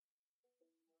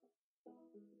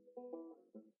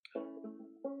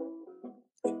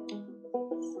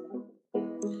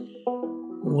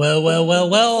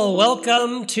Well.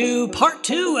 Welcome to part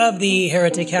 2 of the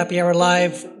Heretic Happy Hour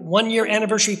Live 1-year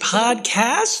anniversary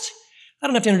podcast. I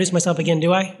don't have to introduce myself again,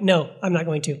 do I? No, I'm not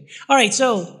going to. All right,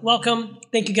 so welcome.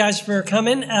 Thank you guys for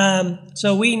coming.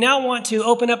 So we now want to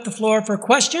open up the floor for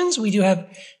questions. We do have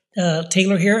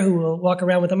Taylor here who will walk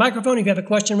around with a microphone. If you have a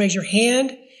question, raise your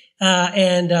hand,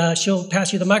 and she'll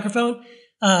pass you the microphone.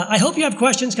 I hope you have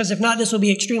questions, because if not, this will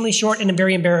be extremely short and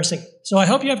very embarrassing. So I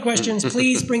hope you have questions.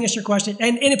 Please bring us your question.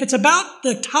 And if it's about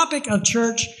the topic of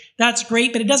church, that's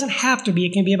great, but it doesn't have to be.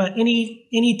 It can be about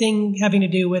anything having to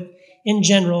do with, in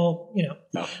general,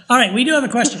 No. All right, we do have a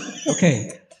question.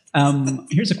 Okay.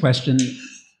 Here's a question.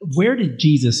 Where did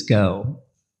Jesus go?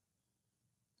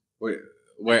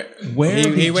 Where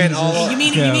he went all over. You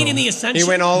mean in the ascension? He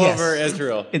went all over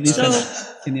Israel.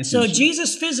 So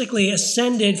Jesus physically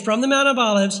ascended from the Mount of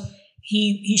Olives.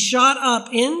 He shot up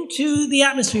into the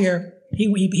atmosphere.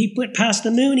 He went past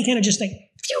the moon. He kind of just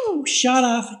shot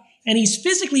off, and he's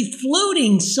physically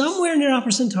floating somewhere near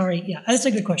Alpha Centauri. Yeah, that's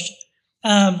a good question.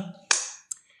 I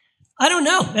don't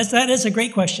know. That is a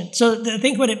great question. So I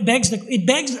think what it begs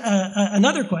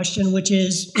another question, which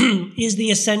is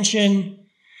the ascension.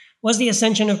 Was the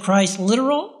ascension of Christ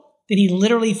literal? Did he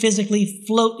literally physically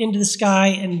float into the sky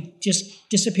and just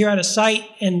disappear out of sight?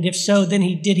 And if so, then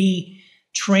did he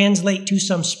translate to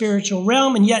some spiritual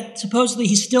realm? And yet, supposedly,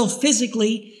 he's still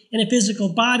physically in a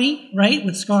physical body, right,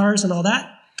 with scars and all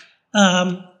that.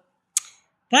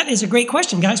 That is a great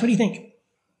question, guys. What do you think?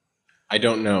 I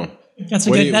don't know. That's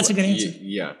a good answer.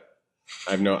 Yeah,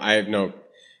 I have no.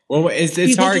 Well,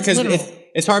 it's hard because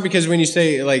it's hard because when you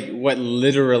say what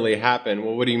literally happened,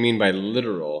 well, what do you mean by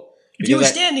literal? If you were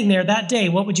standing there that day,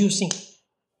 what would you have seen?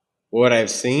 What I've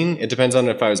seen? It depends on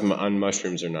if I was on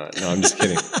mushrooms or not. No, I'm just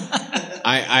kidding.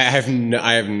 I have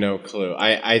no clue.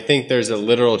 I think there's a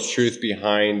literal truth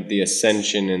behind the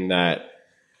ascension in that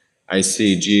I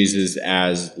see Jesus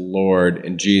as Lord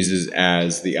and Jesus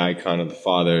as the icon of the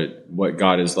Father. What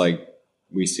God is like,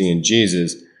 we see in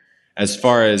Jesus. As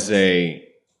far as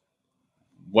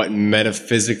what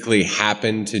metaphysically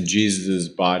happened to Jesus'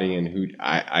 body and who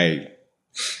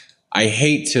I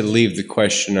hate to leave the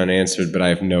question unanswered, but I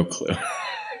have no clue.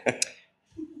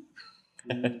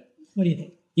 What do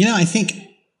you think?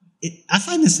 I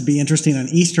find this to be interesting. On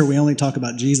Easter, we only talk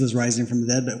about Jesus rising from the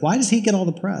dead, but why does he get all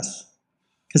the press?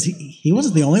 Because he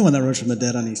wasn't the only one that rose from the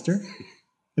dead on Easter,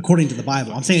 according to the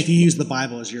Bible. I'm saying if you use the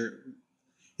Bible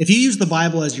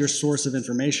as your source of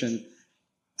information,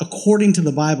 according to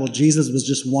the Bible, Jesus was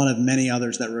just one of many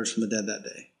others that rose from the dead that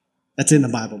day. That's in the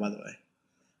Bible, by the way.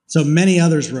 So many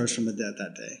others rose from the dead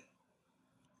that day.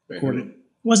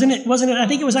 Wasn't it? I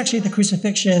think it was actually at the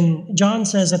crucifixion. John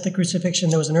says at the crucifixion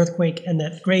there was an earthquake and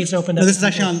that graves opened up. No, this is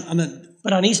actually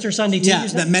but on Easter Sunday too. Yeah, it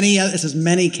says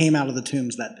many came out of the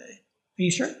tombs that day. Are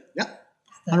you sure? Yeah,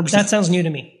 100%. That sounds new to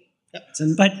me. Yep,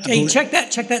 but hey, check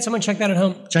that. Someone check that at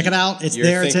home. Check it out. It's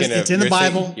there. It's in the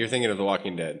Bible. You're thinking of The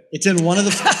Walking Dead. It's in one of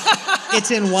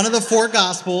the 4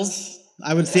 Gospels.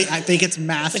 I think it's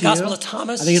Matthew. The Gospel of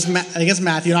Thomas. I think it's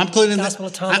Matthew. And I'm including the Gospel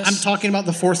of Thomas. I'm talking about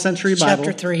the 4th century Bible.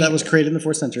 Chapter 3. That was created in the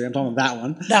 4th century. I'm talking about that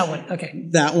one. That one. Okay.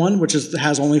 That one, which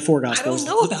has only 4 Gospels. I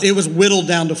don't know about it. Was whittled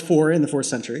down to 4 in the 4th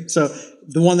century. So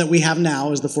the one that we have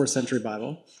now is the 4th century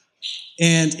Bible,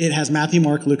 and it has Matthew,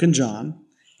 Mark, Luke, and John.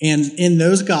 And in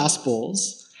those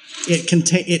Gospels,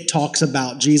 it talks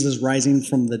about Jesus rising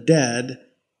from the dead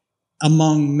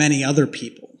among many other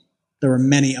people. There were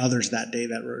many others that day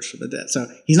that rose from the dead. So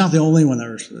he's not the only one that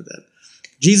rose from the dead.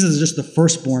 Jesus is just the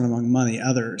firstborn among many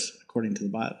others, according to the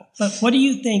Bible. But what do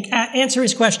you think? Answer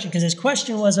his question, because his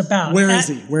question was about... Where is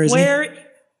he?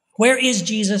 Where is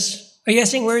Jesus? Are you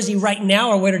asking where is he right now,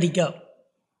 or where did he go?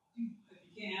 You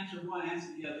can't answer one, answer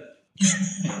the other.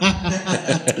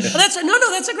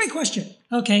 That's a great question.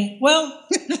 Okay, well,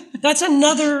 that's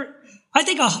another... I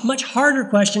think a much harder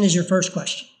question is your first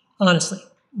question, honestly.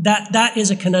 That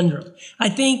is a conundrum. I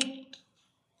think,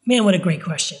 man, what a great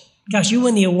question. Gosh, you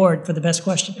win the award for the best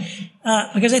question.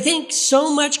 Because I think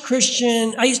so much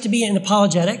I used to be in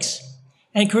apologetics,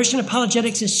 and Christian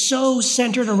apologetics is so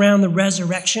centered around the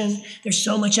resurrection. There's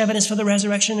so much evidence for the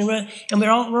resurrection, and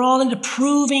we're all into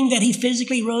proving that he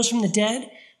physically rose from the dead.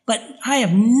 But I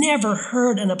have never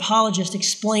heard an apologist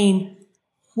explain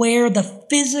where the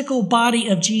physical body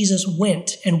of Jesus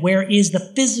went and where is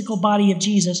the physical body of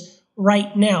Jesus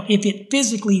right now. If it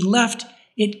physically left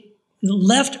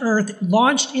Earth,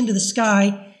 launched into the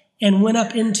sky, and went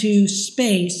up into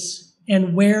space,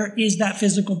 and where is that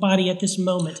physical body at this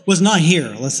moment? Was not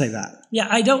here. Let's say that. Yeah,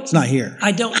 It's not here.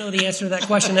 I don't know the answer to that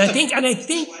question. I think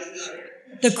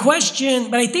the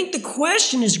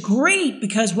question is great,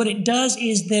 because what it does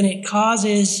is then it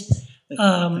causes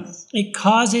It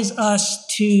causes us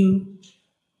to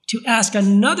ask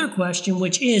another question,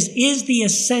 which is the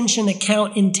ascension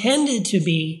account intended to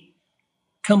be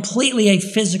completely a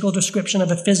physical description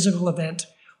of a physical event,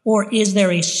 or is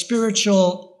there a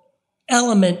spiritual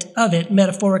element of it,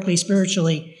 metaphorically,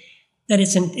 spiritually, that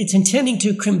it's intending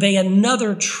to convey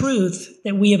another truth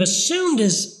that we have assumed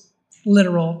is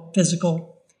literal,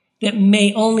 physical, that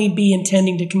may only be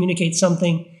intending to communicate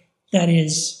something that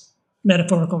is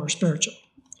metaphorical or spiritual?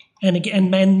 And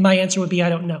again, my answer would be, I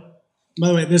don't know. By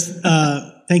the way,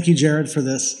 thank you, Jared, for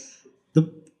this.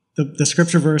 The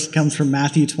scripture verse comes from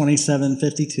Matthew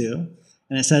 27:52,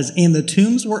 and it says, "And the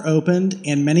tombs were opened,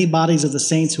 and many bodies of the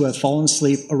saints who had fallen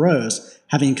asleep arose,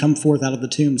 having come forth out of the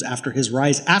tombs after his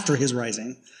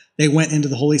rising. They went into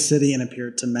the holy city and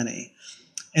appeared to many."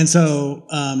 And so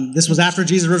this was after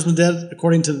Jesus rose from the dead,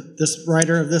 according to this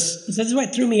writer of this. So this is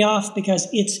what threw me off, because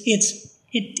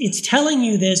it's telling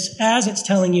you this as it's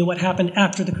telling you what happened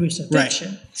after the crucifixion.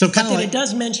 Right. So kind of like it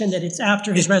does mention that it's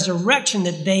after his resurrection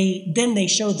that they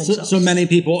showed themselves. So many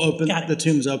people opened Got it. the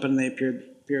tombs open and they appeared.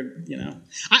 You know,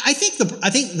 I think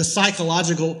the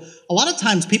psychological. A lot of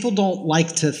times people don't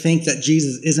like to think that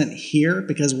Jesus isn't here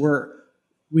because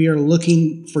we are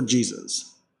looking for Jesus.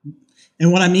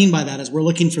 And what I mean by that is we're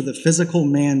looking for the physical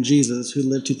man Jesus who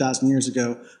lived 2,000 years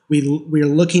ago. We are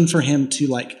looking for him to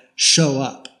like show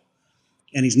up.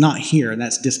 And he's not here, and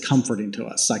that's discomforting to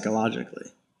us psychologically.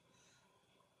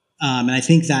 And I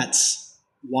think that's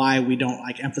why we don't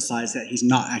like emphasize that he's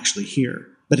not actually here.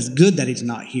 But it's good that he's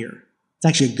not here. It's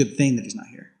actually a good thing that he's not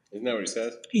here. Isn't that what he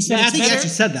says? He said, Yeah, I it's think he better- actually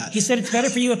said that. He said it's better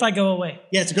for you if I go away.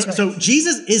 Yeah, it's good. That's right. So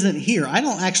Jesus isn't here. I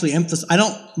don't actually emphasize.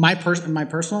 In my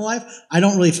personal life, I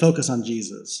don't really focus on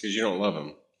Jesus. Because you don't love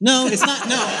him. No, it's not.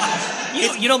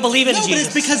 No, You don't believe in no, Jesus.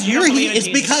 but it's because You you're don't here. believe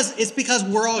in Jesus. It's because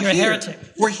we're all You're a here. heretic.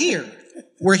 We're here.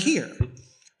 We're here.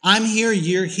 I'm here.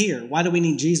 You're here. Why do we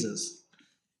need Jesus?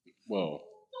 Whoa.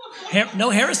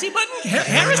 No heresy button?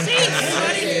 Heresy?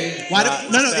 Anybody? Why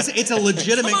do, no, it's a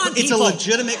legitimate. Come on, It's a people.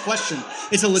 legitimate question.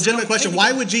 It's a legitimate question.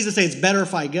 Why would Jesus say it's better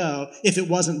if I go if it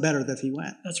wasn't better that he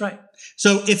went? That's right.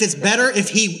 So if it's better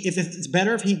if it's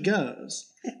better if he goes,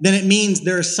 then it means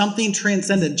there is something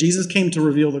transcendent. Jesus came to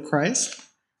reveal the Christ,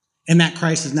 and that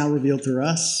Christ is now revealed through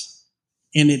us.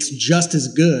 And it's just as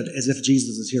good as if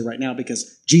Jesus is here right now,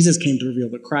 because Jesus came to reveal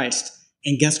the Christ.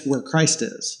 And guess where Christ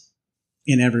is?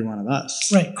 In every one of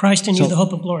us. Right. Christ in you, So- the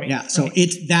hope of glory. Yeah, so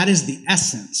Right. that is the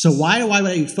essence. So why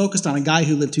are you focused on a guy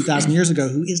who lived 2,000 years ago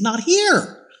who is not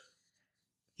here?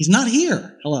 He's not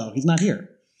here. Hello, he's not here.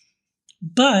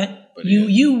 But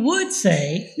you would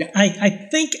say, I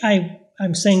think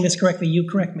I'm saying this correctly, you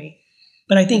correct me,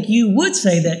 but I think you would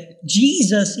say that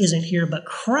Jesus isn't here, but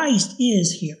Christ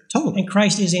is here. Totally. And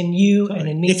Christ is in you and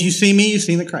in me. If you see me, you've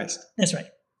seen the Christ. That's right.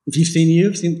 If you've seen you,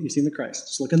 you've seen the Christ.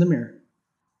 Just look in the mirror.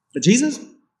 But Jesus,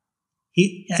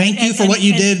 thank you for what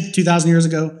you did 2,000 years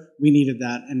ago. We needed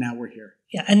that, and now we're here.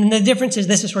 Yeah, and the difference is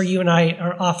this is where you and I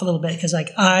are off a little bit, because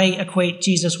like I equate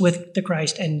Jesus with the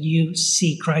Christ, and you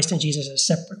see Christ and Jesus as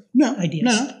separate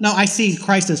ideas. No. I see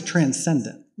Christ as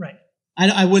transcendent. Right.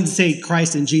 I wouldn't say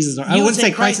Christ and Jesus are. I You would wouldn't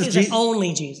say Christ is isn't Jesus.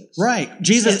 only Jesus. Right.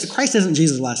 Jesus. Yes. Christ isn't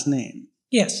Jesus' last name,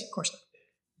 Yes, of course not.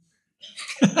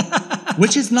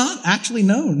 which is not actually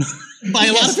known by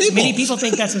a lot of people. Many people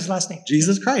think that's his last name.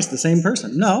 Jesus Christ, the same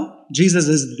person. No, Jesus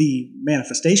is the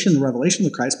manifestation, the revelation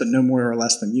of Christ, but no more or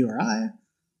less than you or I.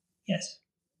 Yes.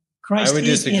 Christ I would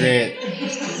is in disagree.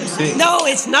 it. See, No,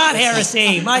 it's not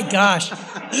heresy. My gosh.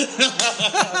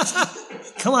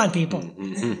 Come on, people.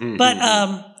 But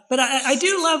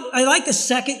I like the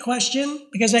second question,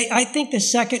 because I think the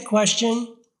second question,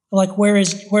 like where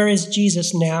is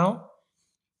Jesus now?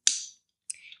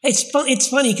 It's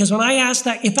funny because when I ask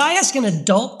that, if I ask an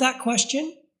adult that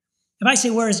question, if I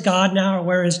say where is God now or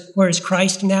where is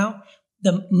Christ now,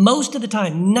 the most of the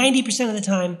time, 90% of the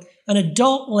time, an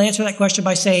adult will answer that question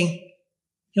by saying,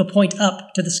 he'll point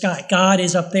up to the sky. God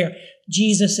is up there.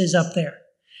 Jesus is up there.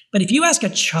 But if you ask a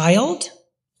child,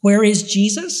 where is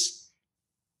Jesus?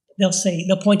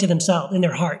 They'll point to themselves in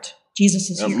their heart. Jesus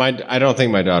is here. I don't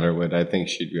think my daughter would. I think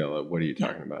she'd be like, what are you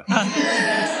talking about?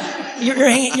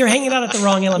 You're hanging out at the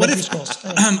wrong elementary schools.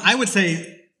 I would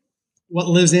say what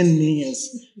lives in me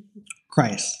is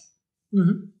Christ.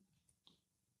 Mm-hmm.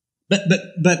 But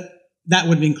that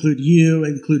would include you,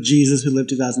 include Jesus, who lived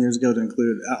 2,000 years ago, to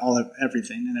include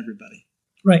everything and everybody,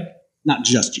 Right. not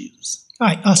just Jesus. All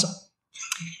right. Awesome.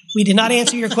 We did not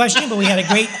answer your question, but we had a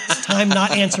great time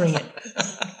not answering it.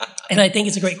 And I think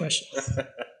it's a great question.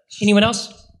 Anyone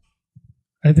else?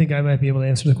 I think I might be able to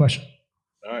answer the question.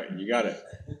 All right, you got it.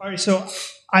 All right, so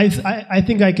I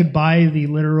think I could buy the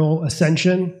literal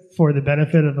ascension for the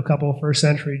benefit of a couple of first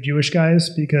century Jewish guys,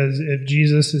 because if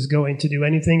Jesus is going to do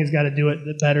anything, he's got to do it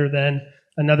better than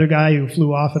another guy who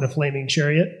flew off in a flaming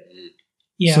chariot.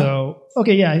 Yeah. So,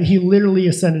 okay, yeah, he literally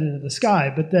ascended into the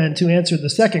sky. But then to answer the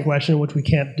second question, which we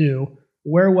can't do,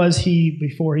 where was he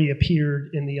before he appeared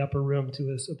in the upper room to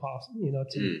his apostles,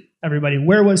 to everybody?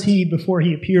 Where was he before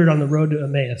he appeared on the road to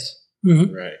Emmaus?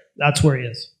 Mm-hmm. Right. That's where he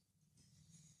is.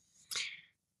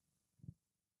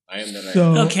 I am that I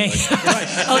So, am. Okay.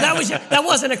 Oh, that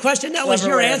wasn't a question. That was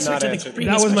Clever your way of answer not to the answering.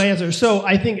 previous that was my question. answer. So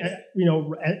I think,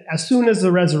 as soon as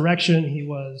the resurrection, he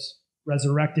was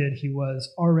resurrected. He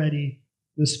was already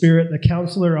the Spirit, the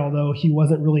counselor, although he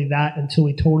wasn't really that until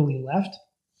he totally left.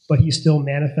 But he still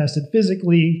manifested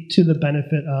physically to the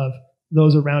benefit of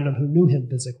those around him who knew him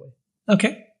physically.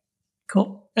 Okay.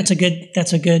 Cool. That's a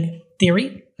good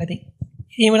theory, I think.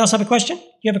 Anyone else have a question?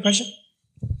 You have a question?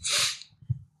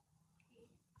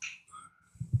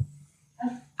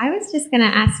 I was just going to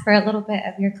ask for a little bit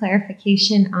of your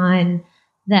clarification on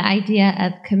the idea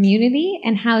of community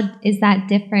and how is that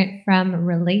different from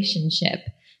relationship?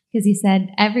 Because you said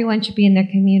everyone should be in their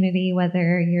community,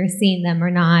 whether you're seeing them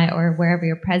or not, or wherever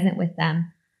you're present with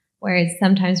them. Whereas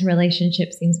sometimes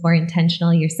relationship seems more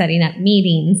intentional. You're setting up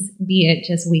meetings, be it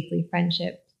just weekly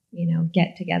friendship,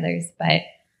 get-togethers. But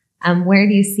where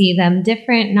do you see them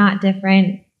different, not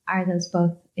different? Are those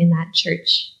both in that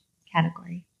church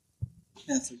category?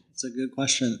 That's a good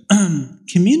question.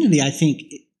 Community, I think,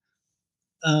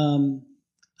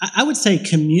 I would say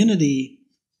community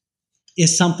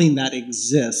is something that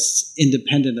exists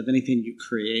independent of anything you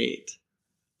create.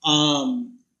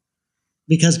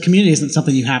 Because community isn't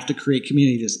something you have to create.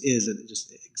 Community just is, and it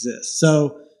just exists.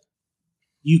 So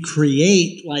you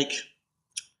create like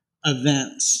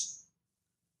events,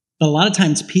 but a lot of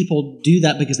times people do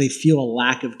that because they feel a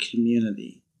lack of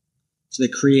community. So they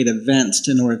create events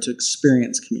in order to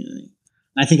experience community.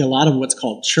 And I think a lot of what's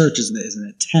called church is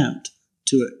an attempt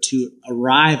to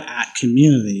arrive at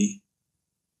community.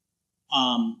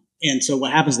 And so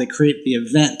what happens, they create the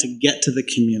event to get to the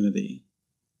community.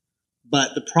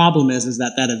 But the problem is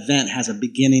that event has a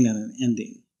beginning and an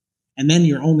ending. And then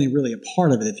you're only really a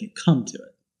part of it if you come to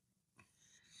it.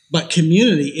 But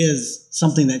community is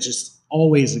something that just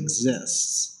always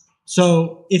exists.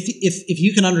 So if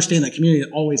you can understand that community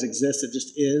always exists, it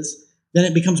just is, then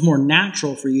it becomes more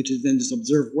natural for you to then just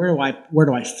observe where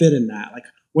do I fit in that? Like,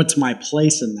 what's my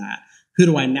place in that? Who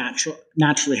do I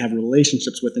naturally have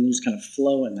relationships with? And you just kind of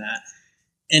flow in that.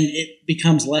 And it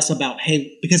becomes less about,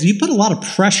 hey, because you put a lot of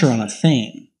pressure on a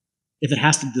thing if it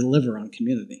has to deliver on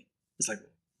community. It's like,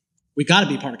 we got to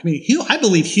be part of community. I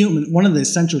believe one of the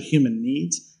essential human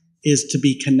needs is to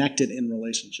be connected in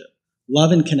relationship.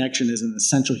 Love and connection is an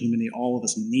essential human need. All of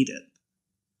us need it.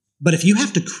 But if you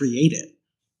have to create it,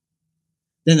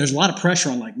 then there's a lot of pressure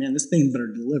on like, man, this thing better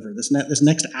deliver. This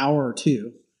next hour or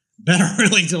two better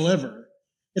really deliver.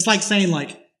 It's like saying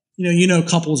like,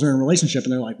 couples are in a relationship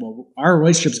and they're like, well, our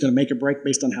relationship is going to make or break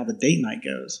based on how the date night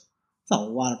goes. It's a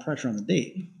lot of pressure on the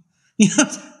date.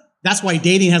 That's why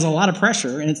dating has a lot of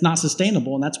pressure and it's not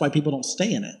sustainable. And that's why people don't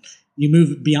stay in it. You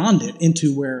move beyond it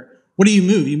into what do you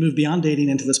move? You move beyond dating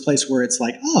into this place where it's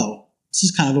like, oh, this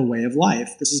is kind of a way of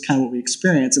life. This is kind of what we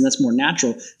experience, and that's more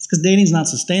natural. It's because dating's not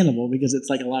sustainable because it's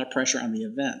like a lot of pressure on the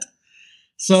event.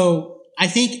 So I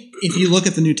think if you look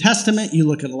at the New Testament, you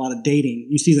look at a lot of dating,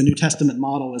 you see the New Testament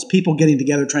model as people getting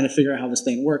together trying to figure out how this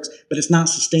thing works, but it's not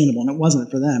sustainable, and it wasn't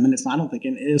for them, and I don't think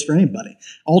it is for anybody,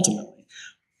 ultimately.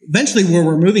 Eventually, where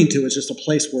we're moving to is just a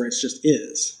place where it just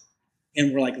is.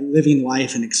 And we're like living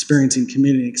life and experiencing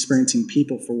community, experiencing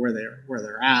people for where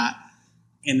they're at,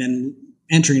 and then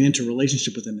entering into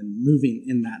relationship with them and moving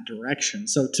in that direction.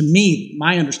 So to me,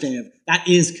 my understanding of that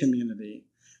is community.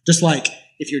 Just like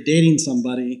if you're dating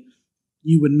somebody,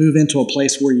 you would move into a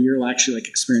place where you're actually like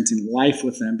experiencing life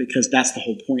with them, because that's the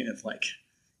whole point of like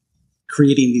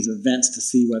creating these events to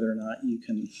see whether or not you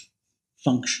can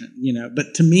function,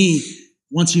 But to me,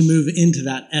 once you move into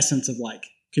that essence of like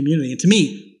community, and to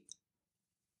me,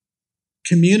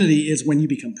 community is when you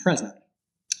become present.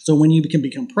 So when you can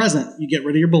become present, you get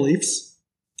rid of your beliefs.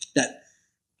 That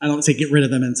I don't say get rid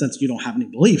of them in the sense you don't have any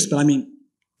beliefs, but I mean,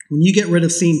 when you get rid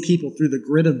of seeing people through the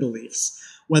grid of beliefs,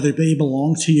 whether they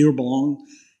belong to you or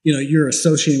you're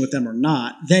associating with them or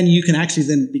not, then you can actually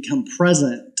then become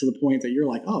present to the point that you're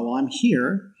like, oh, well, I'm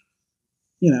here.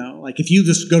 Like if you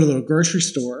just go to the grocery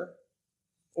store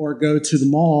or go to the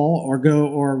mall or go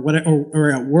or whatever,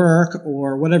 or at work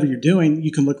or whatever you're doing,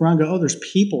 you can look around and go, oh, there's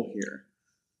people here.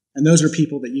 And those are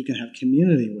people that you can have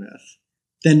community with.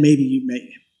 Then maybe you may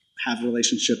have a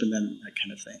relationship and then that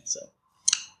kind of thing. So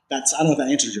I don't know if that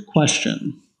answers your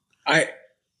question.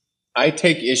 I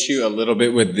take issue a little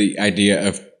bit with the idea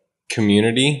of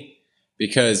community,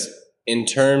 because in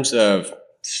terms of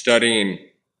studying,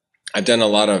 I've done a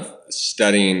lot of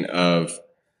studying of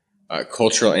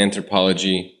cultural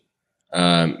anthropology,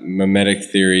 mimetic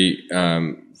theory,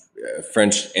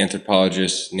 French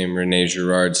anthropologist named René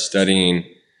Girard studying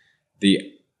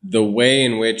the way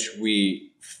in which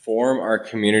we form our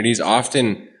communities.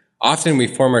 Often we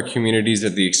form our communities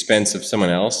at the expense of someone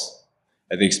else,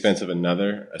 at the expense of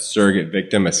another, a surrogate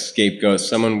victim, a scapegoat,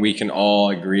 someone we can all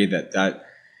agree that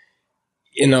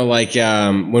like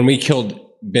when we killed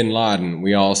bin Laden,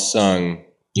 we all sung,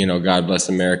 God bless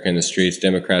America in the streets,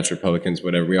 Democrats, Republicans,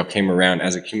 whatever. We all came around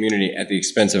as a community at the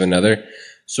expense of another.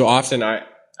 So often I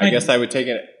guess I would take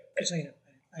it.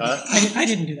 I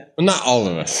didn't do that. Well, not all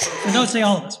of us. I don't say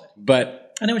all of us.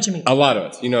 But I know what you mean. A lot of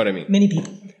us. You know what I mean? Many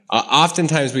people.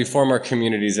 Oftentimes we form our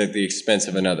communities at the expense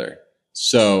of another.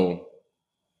 So,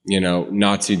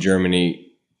 Nazi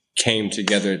Germany came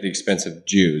together at the expense of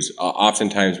Jews.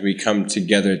 Oftentimes we come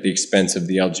together at the expense of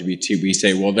the LGBT. We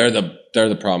say, well, they're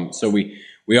the problem. So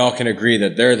we all can agree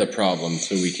that they're the problem,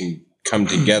 so we can come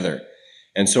together.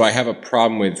 And so I have a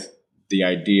problem with the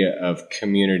idea of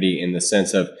community in the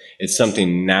sense of it's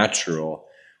something natural.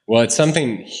 Well, it's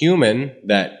something human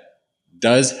that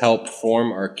does help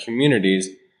form our communities.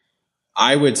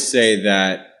 I would say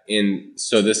that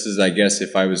so this is, I guess,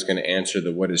 if I was going to answer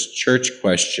the what is church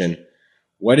question,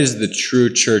 what is the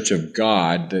true church of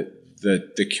God?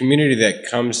 The community that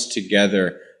comes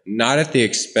together not at the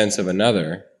expense of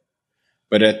another,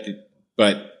 but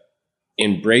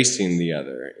embracing the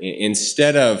other.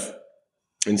 Instead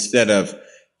of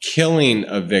killing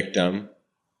a victim,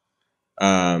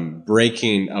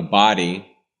 breaking a body,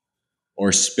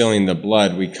 or spilling the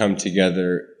blood, we come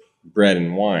together bread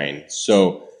and wine.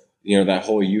 So, that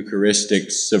whole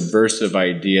Eucharistic subversive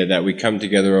idea that we come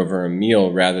together over a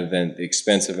meal rather than the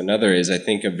expense of another is, I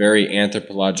think, a very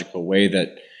anthropological way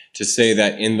to say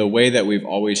that in the way that we've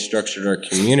always structured our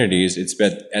communities, it's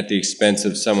been at the expense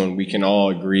of someone we can all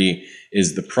agree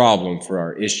is the problem for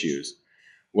our issues.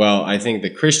 Well, I think the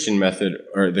Christian method,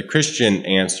 or the Christian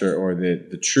answer, or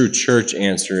the true church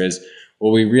answer is,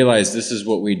 well, we realize this is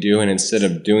what we do, and instead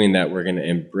of doing that, we're going to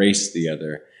embrace the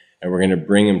other, and we're going to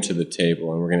bring him to the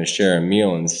table, and we're going to share a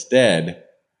meal instead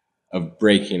of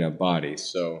breaking a body.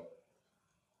 So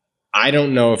I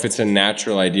don't know if it's a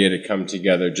natural idea to come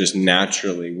together just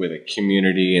naturally with a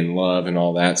community and love and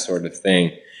all that sort of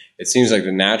thing. It seems like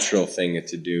the natural thing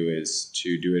to do is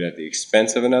to do it at the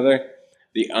expense of another.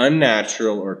 The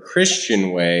unnatural or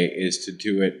Christian way is to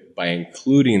do it by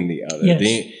including the other,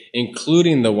 Yes.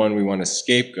 Including the one we want to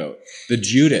scapegoat. The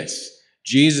Judas.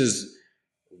 Jesus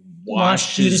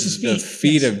washes the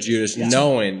feet of Judas,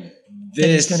 knowing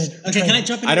this. Okay, can I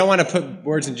jump in? I don't want to put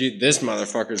words in this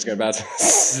motherfucker is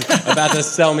about to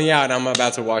sell me out, and I'm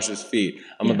about to wash his feet.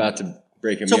 I'm about to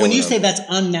break him. So when you say that's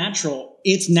unnatural,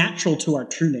 it's natural to our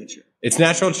true nature. It's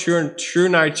natural to true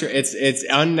nature. It's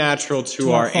unnatural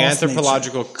to our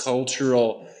anthropological,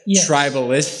 cultural,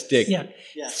 tribalistic,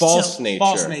 false nature.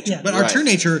 False nature. Yeah. But our true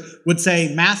nature would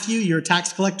say, Matthew, you're a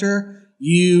tax collector.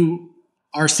 You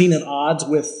are seen at odds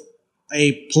with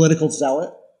a political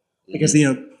zealot because,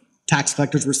 tax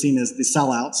collectors were seen as the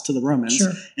sellouts to the Romans.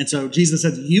 Sure. And so Jesus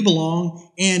said, you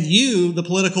belong, and you, the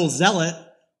political zealot,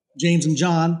 James and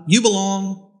John, you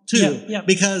belong too. Yeah.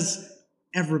 Because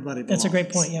everybody belongs. That's a great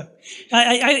point, yeah.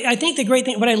 I think the great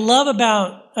thing, what I love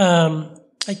about,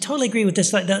 I totally agree with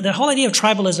this, the whole idea of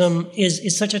tribalism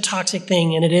is such a toxic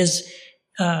thing, and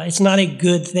it's not a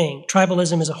good thing.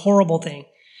 Tribalism is a horrible thing.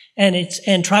 And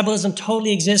tribalism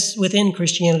totally exists within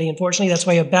Christianity. Unfortunately, that's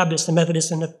why you have Baptists and Methodists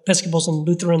and Episcopals and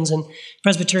Lutherans and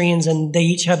Presbyterians, and they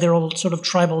each have their own sort of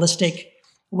tribalistic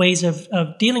ways of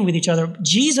dealing with each other.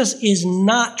 Jesus is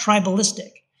not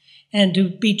tribalistic. And to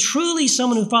be truly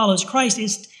someone who follows Christ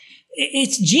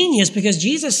it's genius, because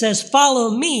Jesus says,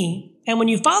 follow me. And when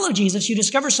you follow Jesus, you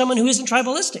discover someone who isn't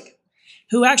tribalistic,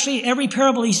 who actually every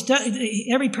parable he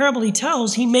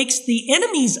tells, he makes the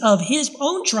enemies of his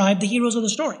own tribe the heroes of the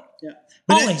story. Yeah.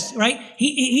 Always, right?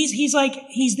 He's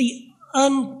the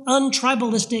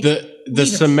untribalistic. The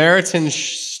Samaritan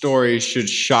story should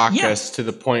shock us to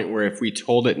the point where if we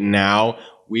told it now,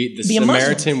 the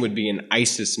Samaritan would be an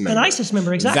ISIS member. An ISIS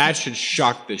member, exactly. That should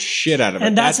shock the shit out of it.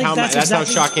 And that's how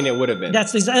shocking it would have been.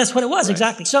 That's what it was, right.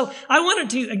 Exactly. So I wanted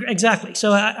to, exactly.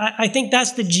 So I think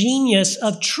that's the genius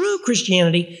of true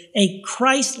Christianity, a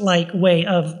Christ-like way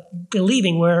of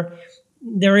believing where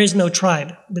there is no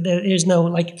tribe. There is no,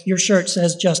 like your shirt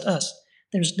says, just us.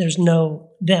 There's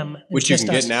no them. It's Which you just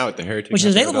can us. get now at the Heritage. Which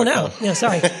is available now. Hunter.com. Yeah,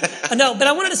 sorry. No, but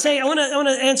I wanted to say, I want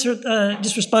to answer,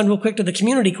 just respond real quick to the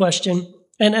community question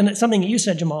and something that you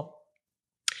said, Jamal.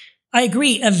 I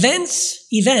agree.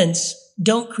 Events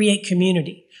don't create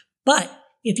community. But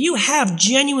if you have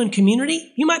genuine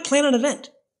community, you might plan an event.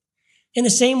 In the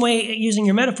same way, using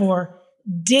your metaphor,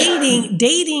 dating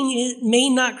may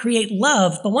not create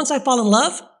love, but once I fall in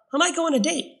love, I might go on a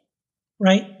date,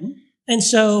 right? And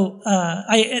so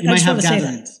I might just have want to say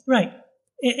gatherings. that, right?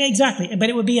 Exactly, but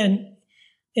it would be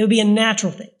a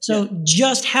natural thing. So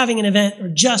just having an event or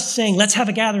just saying let's have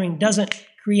a gathering doesn't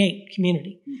create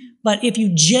community. But if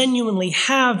you genuinely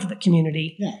have the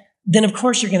community, then of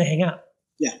course you're going to hang out.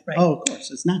 Yeah. Right. Oh, of course.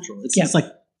 It's natural. It's like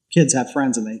kids have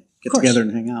friends and they get course. together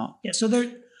and hang out. Yeah. So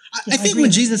they're. I think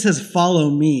when Jesus says, follow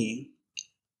me,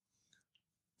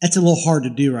 that's a little hard to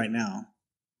do right now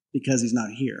because he's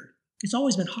not here. It's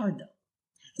always been hard though.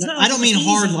 It's not I don't mean it's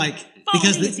hard easy. like Following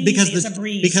is easy, it's a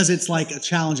breeze. because it's like a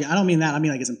challenging. I don't mean that. I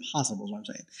mean like it's impossible is what I'm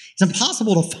saying. It's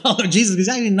impossible to follow Jesus because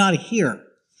he's actually not here.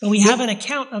 But we have an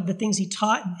account of the things he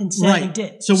taught and said and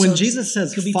did. So when Jesus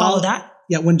says could we follow that?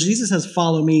 Yeah, when Jesus says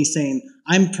follow me, saying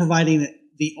I'm providing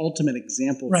the ultimate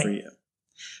example for you.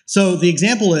 So the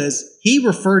example is he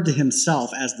referred to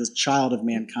himself as the child of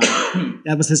mankind.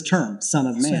 That was his term, son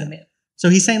of man. Son of man. So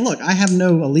he's saying, look, I have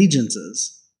no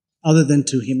allegiances other than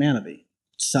to humanity.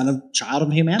 Child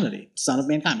of humanity, son of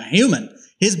mankind, a human.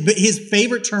 His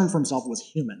favorite term for himself was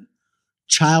human,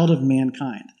 child of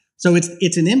mankind. So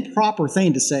it's an improper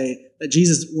thing to say that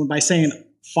Jesus, by saying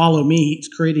follow me, he's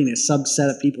creating a subset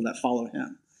of people that follow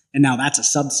him. And now that's a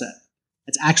subset.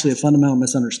 It's actually a fundamental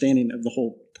misunderstanding of the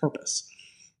whole purpose,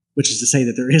 which is to say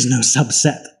that there is no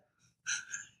subset.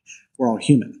 We're all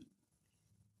human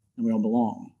and we all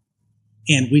belong.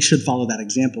 And we should follow that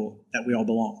example that we all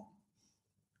belong.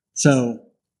 So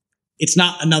it's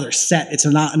not another set. It's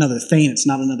not another thing. It's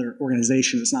not another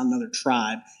organization. It's not another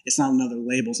tribe. It's not another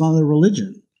label. It's not another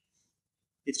religion.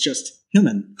 It's just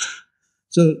human.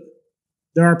 So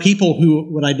there are people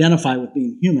who would identify with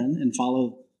being human and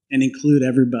follow and include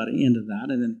everybody into that.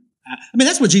 And then, I mean,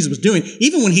 that's what Jesus was doing.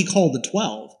 Even when he called the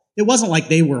 12, it wasn't like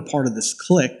they were a part of this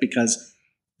clique because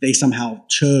they somehow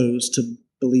chose to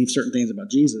believe certain things about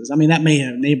Jesus. I mean, that may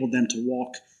have enabled them to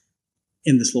walk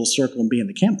in this little circle and be in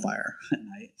the campfire at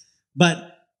night.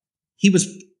 But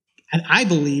I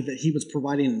believe that he was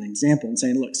providing an example and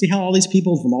saying, look, see how all these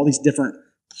people from all these different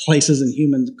places in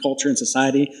human culture and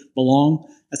society belong?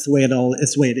 That's the way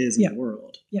it is in the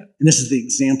world. Yeah. And this is the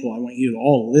example I want you to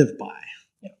all live by.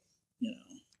 Yeah. You know.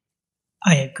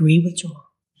 I agree with Jamal.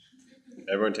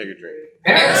 Everyone take a drink.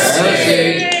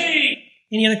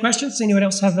 Any other questions? Anyone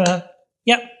else have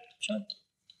Sean?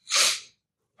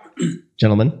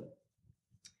 Gentlemen,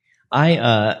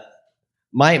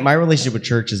 my relationship with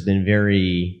church has been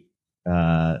very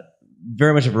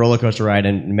much of a roller coaster ride.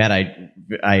 And Matt,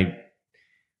 I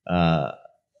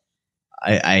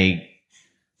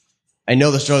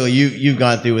know the struggle you've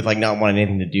gone through with like not wanting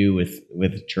anything to do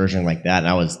with church and like that. And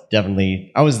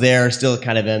I was there, still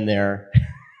kind of in there,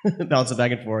 bouncing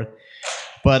back and forth.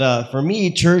 But for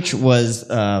me, church was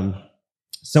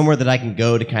somewhere that I can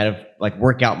go to kind of like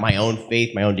work out my own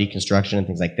faith, my own deconstruction and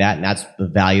things like that. And that's the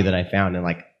value that I found in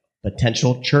like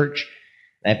potential church.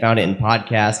 And I found it in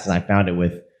podcasts and I found it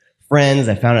with friends.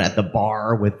 I found it at the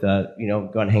bar with, go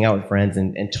and hang out with friends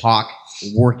and talk,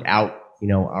 work out,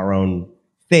 our own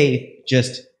faith,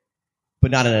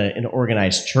 but not in an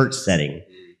organized church setting.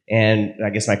 And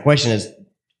I guess my question is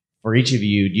for each of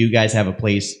you, do you guys have a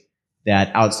place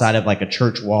that outside of like a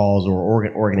church walls or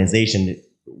organization,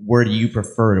 where do you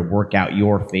prefer to work out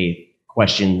your faith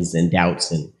questions and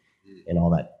doubts and all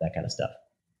that kind of stuff?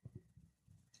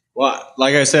 Well,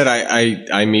 like I said,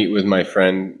 I meet with my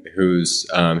friend who's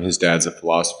his dad's a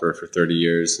philosopher for 30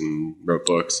 years and wrote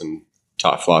books and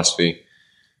taught philosophy.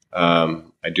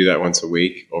 I do that once a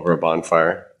week over a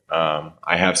bonfire.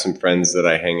 I have some friends that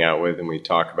I hang out with and we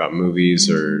talk about movies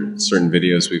or certain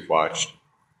videos we've watched.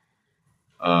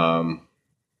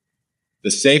 The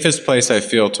safest place I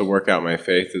feel to work out my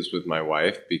faith is with my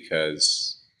wife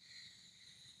because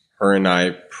her and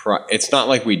I, it's not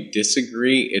like we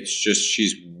disagree. It's just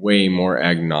she's way more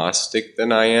agnostic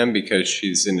than I am because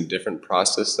she's in a different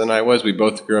process than I was. We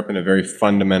both grew up in a very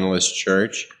fundamentalist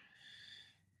church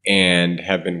and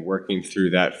have been working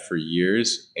through that for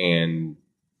years. And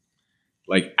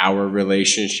like our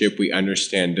relationship, we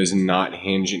understand, does not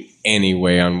hinge in any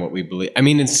way on what we believe. I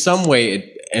mean, in some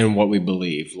way, and what we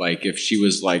believe. Like if she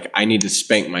was like, I need to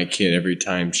spank my kid every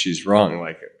time she's wrong,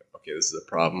 like, okay, this is a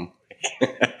problem.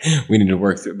 We need to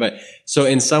work through it. But so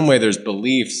in some way there's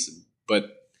beliefs, but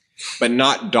but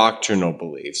not doctrinal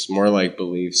beliefs, more like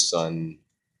beliefs on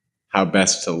how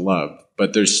best to love.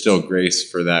 But there's still grace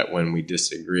for that when we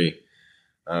disagree.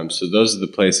 So those are the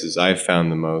places I've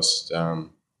found the most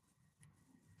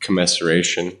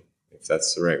commiseration, if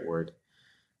that's the right word.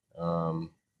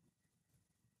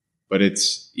 But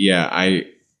it's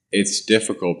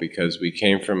difficult because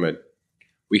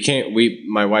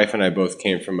my wife and I both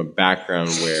came from a background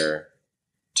where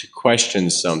to question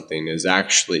something is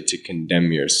actually to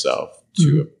condemn yourself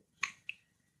to,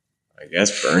 I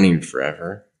guess, burning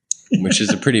forever, which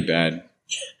is a pretty bad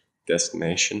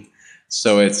destination.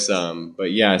 So it's,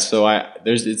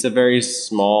 it's a very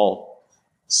small,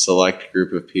 select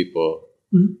group of people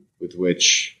with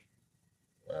which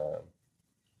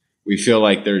we feel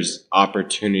like there's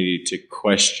opportunity to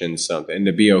question something and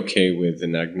to be okay with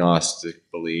an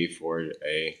agnostic belief or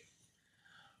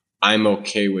I'm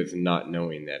okay with not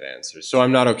knowing that answer. So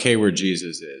I'm not okay where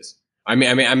Jesus is. I'm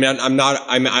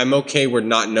okay with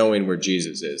not knowing where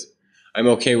Jesus is. I'm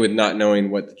okay with not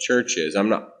knowing what the church is.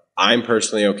 I'm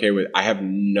personally okay with, I have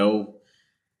no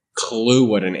clue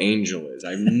what an angel is.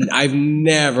 I've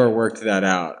never worked that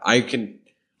out. I can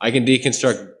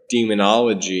deconstruct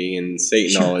demonology and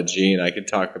Satanology, and I could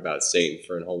talk about Satan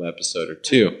for a whole episode or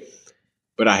two,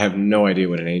 but I have no idea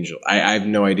what an angel, I have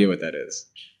no idea what that is.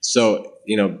 So,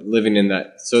 living in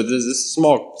that, so there's this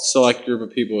small select group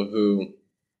of people who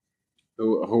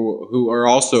are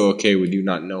also okay with you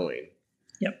not knowing.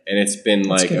 Yep. And it's been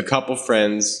like a couple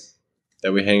friends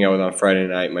that we hang out with on Friday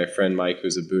night, my friend Mike,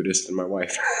 who's a Buddhist, and my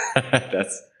wife.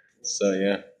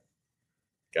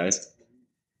 Guys.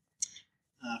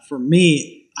 For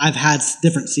me, I've had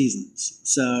different seasons.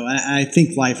 So I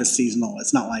think life is seasonal.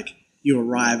 It's not like you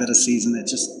arrive at a season.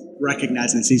 It's just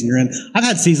recognizing the season you're in. I've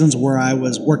had seasons where I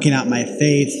was working out my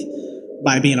faith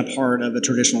by being a part of a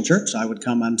traditional church. So I would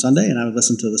come on Sunday and I would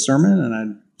listen to the sermon and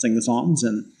I'd sing the songs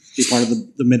and be part of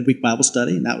the midweek Bible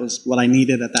study. And that was what I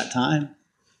needed at that time.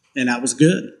 And that was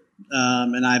good.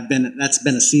 And that's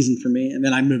been a season for me. And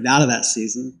then I moved out of that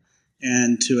season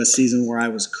and to a season where I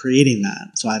was creating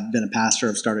that. So I've been a pastor.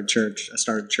 I started church,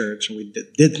 and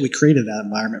we created that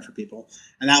environment for people.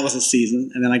 And that was a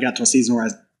season. And then I got to a season where I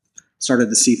started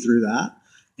to see through that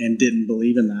and didn't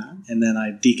believe in that. And then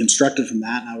I deconstructed from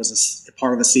that. And I was a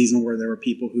part of a season where there were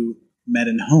people who met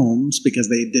in homes because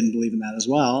they didn't believe in that as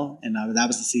well. And that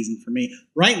was the season for me.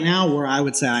 Right now, where I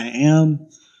would say I am,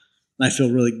 and I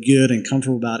feel really good and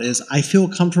comfortable about is I feel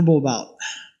comfortable about,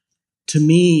 to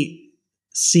me,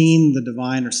 seeing the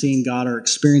divine or seeing God or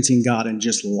experiencing God in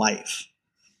just life.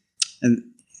 And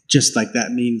just like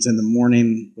that means in the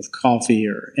morning with coffee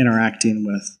or interacting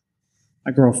with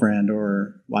my girlfriend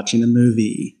or watching a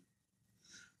movie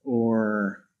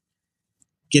or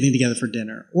getting together for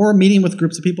dinner or meeting with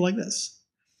groups of people like this.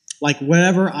 Like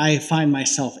whatever I find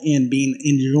myself in,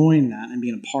 enjoying that and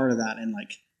being a part of that and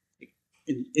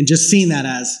and just seeing that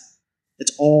as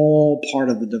it's all part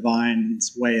of the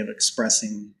divine's way of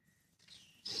expressing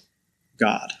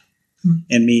God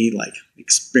and me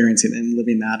experiencing and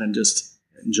living that and just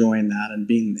enjoying that and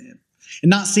being there and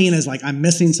not seeing as I'm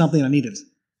missing something.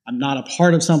 I'm not a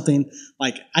part of something.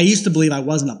 I used to believe I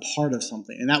wasn't a part of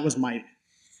something. And that was my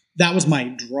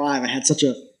drive. I had such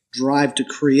a drive to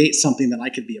create something that I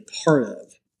could be a part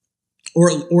of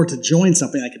or to join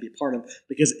something I could be a part of.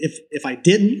 Because if I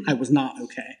didn't, I was not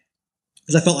okay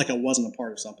because I felt like I wasn't a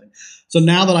part of something. So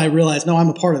now that I realize, no, I'm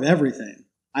a part of everything.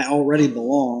 I already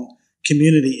belong.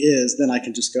 Community is, then I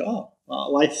can just go,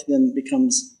 life then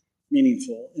becomes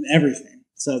meaningful in everything.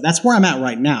 So that's where I'm at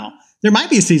right now. There might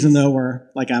be a season though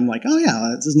where I'm oh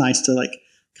yeah, this is nice to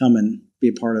come and be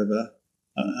a part of a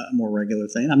more regular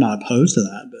thing. I'm not opposed to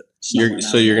that, but you're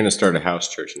going to start a house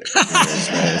church in a couple of years,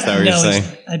 right? Is that what you're saying?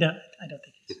 I don't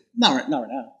think it's not right now.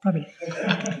 Probably not.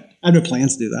 I have no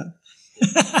plans to do that.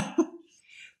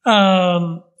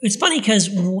 It's funny because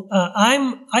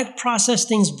I've processed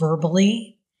things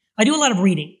verbally. I do a lot of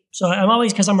reading. So I'm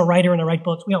always, because I'm a writer and I write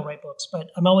books, we all write books,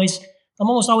 but I'm almost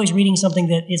always reading something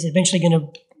that is eventually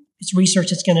it's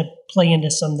research that's going to play into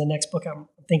the next book I'm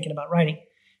thinking about writing.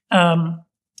 And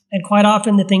quite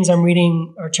often the things I'm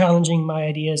reading are challenging my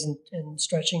ideas and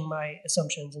stretching my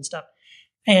assumptions and stuff.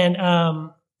 And I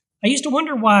used to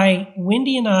wonder why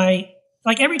Wendy and I,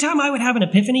 every time I would have an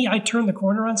epiphany, I'd turn the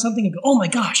corner on something and go, oh my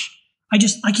gosh, I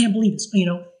can't believe this,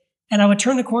 And I would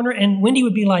turn the corner and Wendy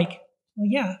would be like, well,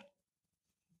 yeah.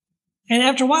 And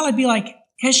after a while, I'd be like,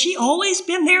 has she always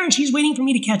been there and she's waiting for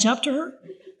me to catch up to her?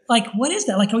 What is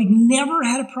that? We've never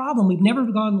had a problem. We've never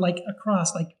gone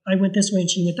across, I went this way and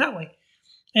she went that way.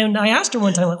 And I asked her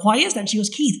one time, why is that? And she goes,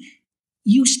 Keith,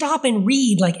 you stop and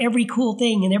read like every cool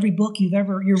thing in every book you're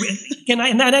and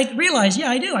I realize, yeah,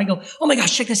 I do. I go, oh my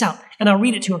gosh, check this out. And I'll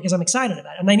read it to her because I'm excited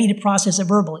about it. And I need to process it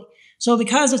verbally. So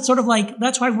because it's sort of like,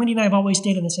 that's why Wendy and I have always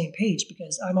stayed on the same page,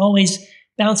 because I'm always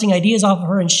bouncing ideas off of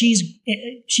her, and she's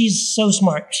so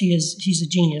smart. She's a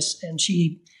genius, and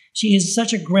she is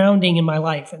such a grounding in my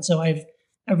life. And so I've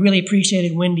really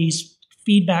appreciated Wendy's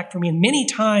feedback for me. And many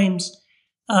times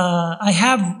I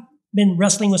have been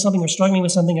wrestling with something or struggling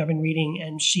with something I've been reading,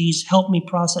 and she's helped me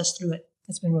process through it.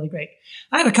 It's been really great.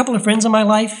 I have a couple of friends in my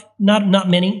life, not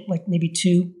many, like maybe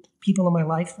 2 people in my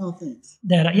life. Oh, thanks.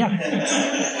 That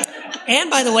yeah.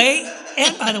 And by the way,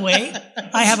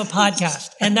 I have a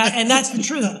podcast, and that's the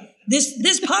truth.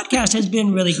 This podcast has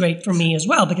been really great for me as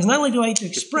well, because not only do I get to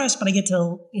express, but I get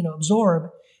to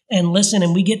absorb and listen,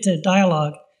 and we get to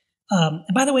dialogue. And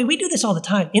by the way, we do this all the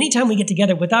time. Anytime we get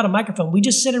together without a microphone, we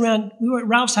just sit around. We were at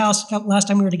Ralph's house last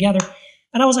time we were together,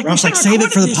 and I was like, Ralph's like, save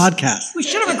it for the podcast. We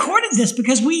should have recorded this,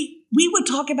 because we would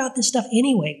talk about this stuff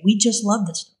anyway. We just love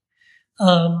this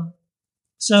stuff.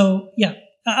 So yeah,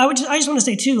 I just want to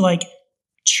say too, like,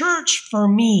 church for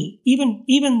me,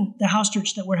 even the house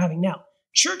church that we're having now,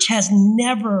 church has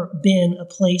never been a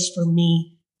place for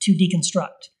me to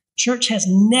deconstruct. Church has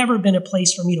never been a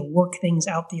place for me to work things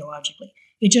out theologically.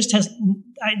 It just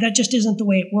that just isn't the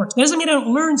way it works. Doesn't mean I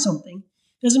don't learn something.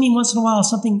 Doesn't mean once in a while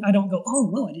something I don't go, oh,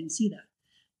 whoa, I didn't see that.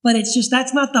 But it's just,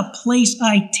 that's not the place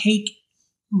I take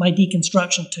my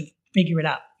deconstruction to figure it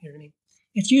out. You know what I mean?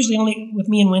 It's usually only with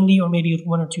me and Wendy, or maybe with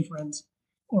 1 or 2 friends,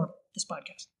 or this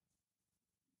podcast.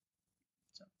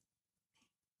 So.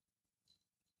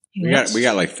 We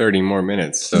got like 30 more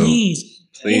minutes. So please.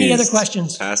 Any other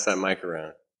questions? Pass that mic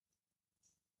around.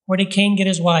 Where did Cain get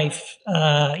his wife?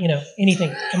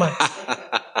 Anything. Come on.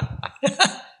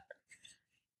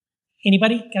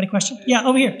 Anybody got a question? Yeah,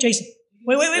 over here, Jason.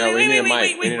 Wait. We need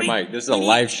a mic. This is a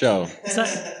live show.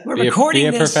 We're recording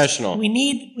this. Be a professional. We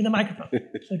need with a microphone.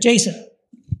 So, Jason.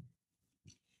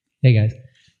 Hey, guys.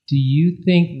 Do you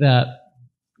think that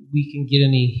we can get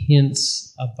any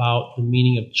hints about the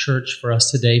meaning of church for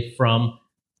us today from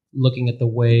looking at the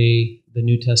way the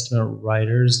New Testament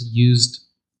writers used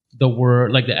the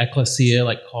word, like the ecclesia,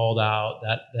 like called out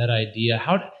that idea?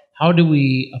 How do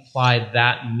we apply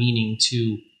that meaning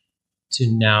to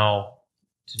now?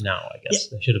 I guess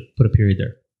I should have put a period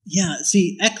there. Yeah.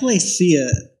 See, ecclesia.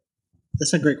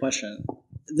 That's a great question.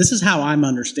 This is how I'm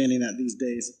understanding that these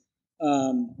days.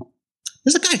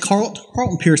 There's a guy,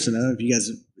 Carlton Pearson. I don't know if you guys.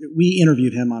 We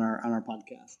interviewed him on our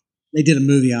podcast. They did a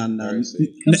movie on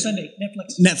Come Sunday,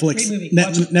 Netflix. Great movie.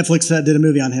 Netflix did a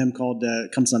movie on him called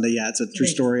Come Sunday. Yeah, it's a true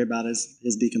story about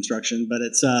his deconstruction, but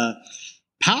it's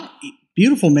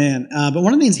beautiful man. But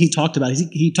one of the things he talked about,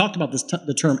 he talked about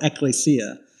the term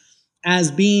ecclesia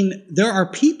as being, there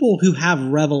are people who have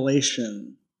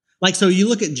revelation. Like, so you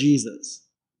look at Jesus.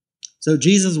 So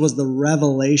Jesus was the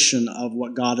revelation of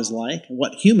what God is like, and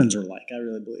what humans are like, I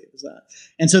really believe is that.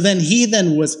 And so then he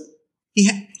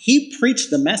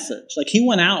preached the message. Like, he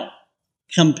went out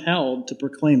compelled to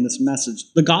proclaim this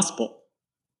message, the gospel.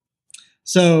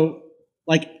 So,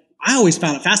 like, I always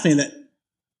found it fascinating that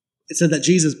it said that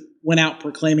Jesus went out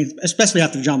proclaiming, especially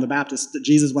after John the Baptist, that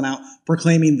Jesus went out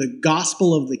proclaiming the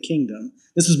gospel of the kingdom.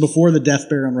 This was before the death,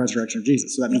 burial, and resurrection of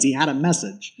Jesus. So that means he had a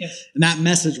message. Yes. And that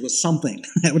message was something,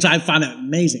 which I find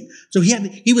amazing. So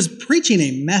he was preaching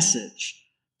a message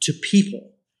to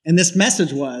people. And this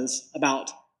message was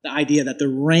about the idea that the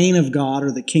reign of God,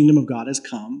 or the kingdom of God, has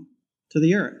come to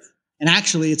the earth. And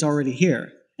actually, it's already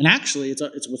here. And actually, it's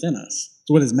within us. It's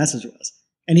what his message was.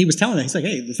 And he was telling them, he's like,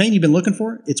 hey, the thing you've been looking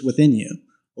for, it's within you.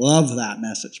 Love that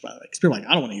message, by the way. Because people are like,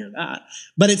 I don't want to hear that.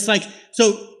 But it's like,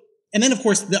 so, and then of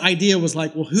course the idea was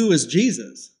like, well, who is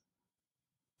Jesus?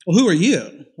 Well, who are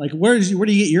you? Like, where do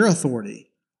you get your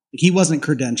authority? Like, he wasn't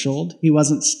credentialed. He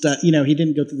wasn't, he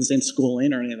didn't go through the same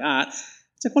schooling or any of that.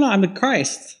 It's like, well, no, I'm the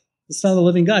Christ, the Son of the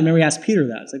living God. Remember, we asked Peter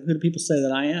that. It's like, who do people say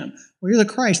that I am? Well, you're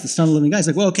the Christ, the Son of the living God. He's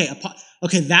like, well,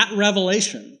 okay, that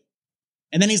revelation.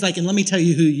 And then he's like, and let me tell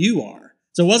you who you are.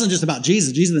 So it wasn't just about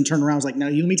Jesus. Jesus then turned around and was like, now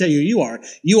let me tell you who you are.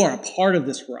 You are a part of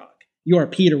this rock. You are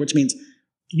Peter, which means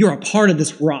you're a part of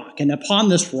this rock. And upon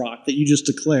this rock that you just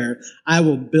declared, I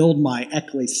will build my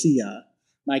ecclesia,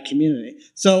 my community.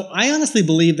 So I honestly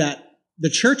believe that the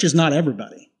church is not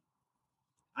everybody.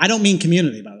 I don't mean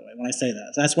community, by the way, when I say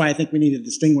that. So that's why I think we need to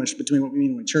distinguish between what we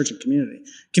mean with church and community.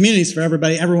 Community is for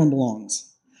everybody. Everyone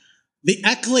belongs. The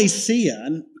ecclesia,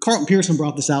 and Carlton Pearson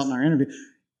brought this out in our interview,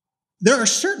 there are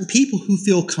certain people who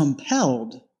feel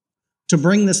compelled to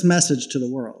bring this message to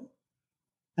the world.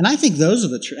 And I think that's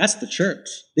the church.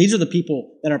 These are the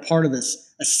people that are part of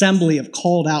this assembly of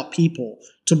called out people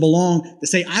to belong, to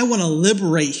say, I want to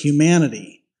liberate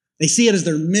humanity. They see it as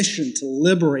their mission to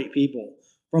liberate people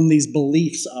from these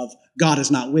beliefs of God is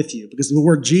not with you. Because the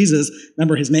word Jesus,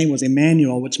 remember his name was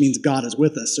Emmanuel, which means God is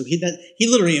with us. So he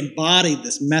literally embodied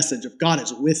this message of God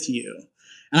is with you.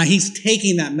 And he's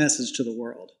taking that message to the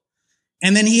world.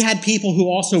 And then he had people who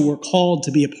also were called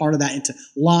to be a part of that and to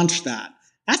launch that.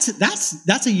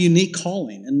 That's a unique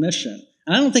calling and mission.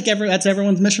 And I don't think that's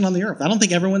everyone's mission on the earth. I don't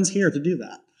think everyone's here to do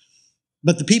that.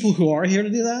 But the people who are here to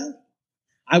do that,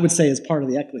 I would say is part of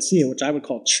the ecclesia, which I would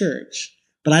call church.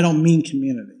 But I don't mean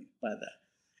community by that.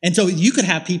 And so you could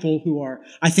have people who are,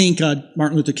 I think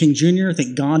Martin Luther King Jr., I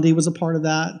think Gandhi was a part of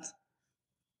that.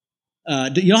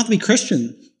 You don't have to be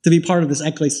Christian to be part of this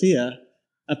ecclesia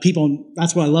of people.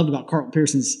 That's what I loved about Carlton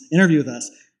Pearson's interview with us.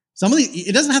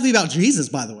 It doesn't have to be about Jesus,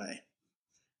 by the way.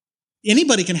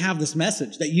 Anybody can have this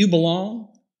message that you belong,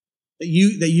 that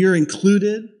you're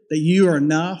included, that you are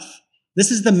enough.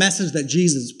 This is the message that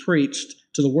Jesus preached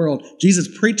to the world. Jesus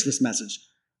preached this message.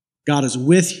 God is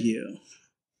with you.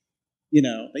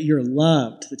 That you're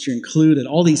loved, that you're included,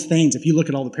 all these things. If you look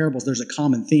at all the parables, there's a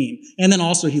common theme. And then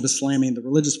also he was slamming the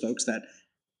religious folks that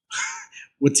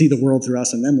would see the world through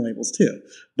us and them labels too.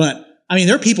 But,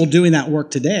 there are people doing that work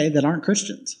today that aren't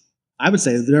Christians. I would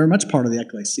say they're much part of the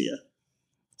ecclesia.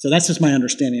 So that's just my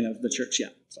understanding of the church, yeah.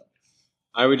 So.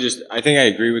 I think I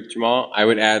agree with Jamal. I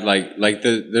would add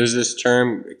there's this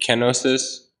term,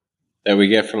 kenosis, that we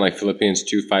get from Philippians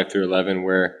 2:5-11,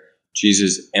 where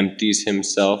Jesus empties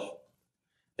himself.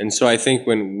 And so I think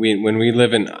when we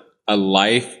live in a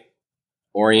life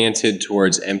oriented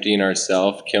towards emptying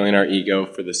ourselves, killing our ego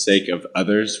for the sake of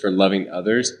others, for loving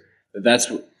others, that's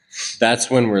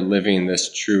when we're living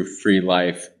this true free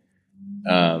life.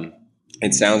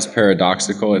 It sounds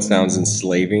paradoxical. It sounds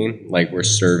enslaving, like we're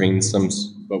serving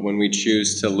but when we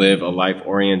choose to live a life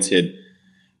oriented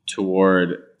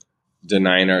toward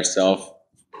denying ourselves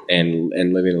and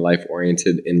living a life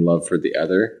oriented in love for the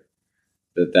other,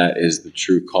 that is the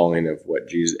true calling of what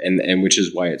Jesus, and which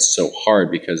is why it's so hard,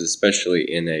 because especially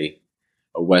in a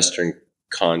Western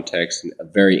context, a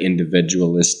very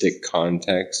individualistic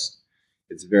context,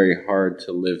 it's very hard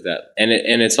to live that, and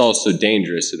it's also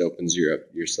dangerous. It opens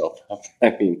yourself up.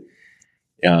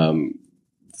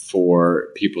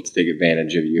 For people to take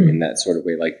advantage of you in that sort of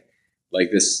way,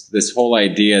 like this whole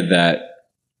idea that,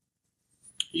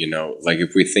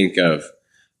 if we think of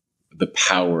the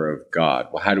power of God.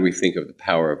 Well, how do we think of the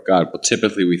power of God? Well,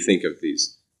 typically we think of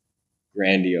these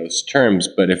grandiose terms,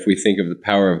 but if we think of the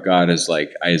power of God as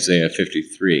like Isaiah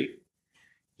 53,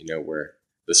 where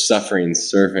the suffering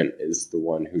servant is the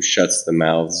one who shuts the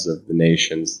mouths of the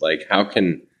nations, how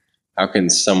can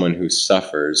someone who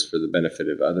suffers for the benefit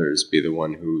of others be the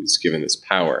one who is given this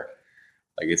power?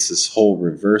 It's this whole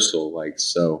reversal.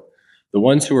 So the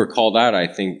ones who are called out, I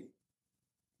think,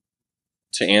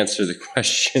 to answer the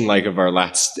question of our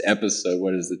last episode,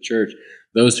 what is the church?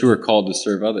 Those who are called to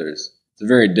serve others. It's a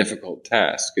very difficult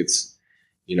task. It's,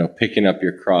 picking up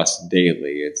your cross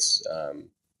daily. It's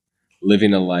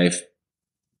living a life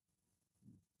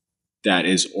that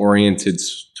is oriented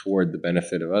toward the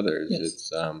benefit of others.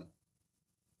 Yes.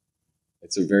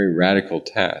 It's a very radical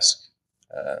task.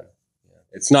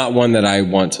 It's not one that I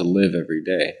want to live every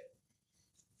day.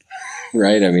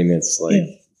 Right? It's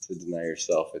to deny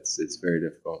yourself, it's very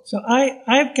difficult. So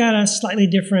I've got a slightly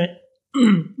different,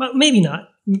 well, maybe not.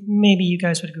 Maybe you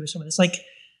guys would agree with some of this.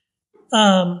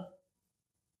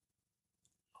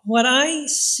 What I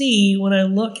see when I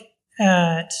look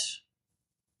at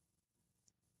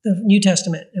the New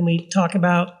Testament and we talk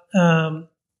about the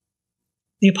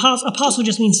apostle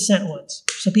just means sent ones.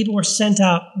 So people were sent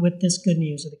out with this good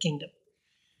news of the kingdom.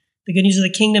 The good news of the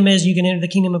kingdom is you can enter the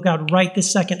kingdom of God right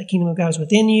this second. The kingdom of God is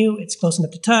within you. It's close enough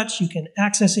to touch. You can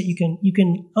access it. You can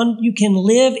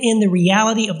live in the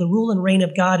reality of the rule and reign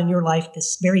of God in your life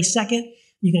this very second.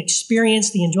 You can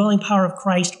experience the indwelling power of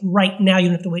Christ right now. You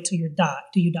don't have to wait till you die.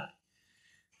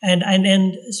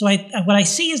 And so what I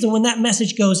see is that when that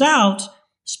message goes out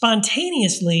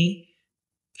spontaneously,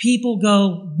 people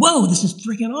go, "Whoa, this is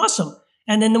freaking awesome!"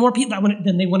 And then the more people,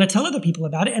 then they want to tell other people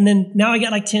about it. And then now I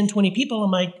got 10, 20 people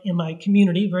in my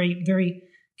community, very, very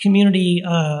community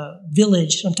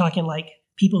village. I'm talking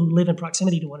people who live in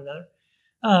proximity to one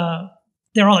another.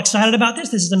 They're all excited about this.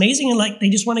 This is amazing. And they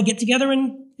just want to get together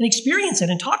and experience it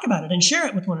and talk about it and share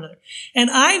it with one another. And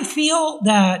I feel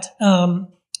that,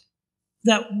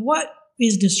 that what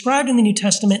is described in the New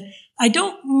Testament, I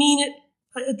don't mean it,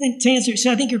 I think to answer,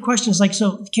 I think your question is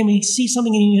so can we see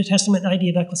something in the New Testament, the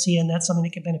idea of ecclesia, and that's something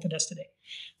that can benefit us today?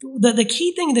 The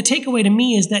key thing, the takeaway to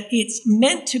me is that it's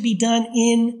meant to be done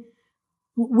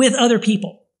with other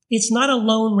people. It's not a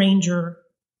Lone Ranger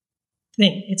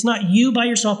thing. It's not you by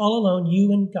yourself all alone,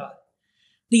 you and God.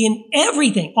 In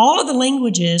everything, all of the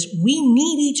language is we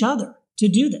need each other to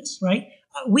do this, right?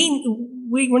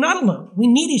 We're not alone. We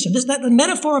need each other. The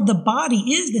metaphor of the body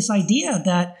is this idea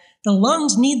that the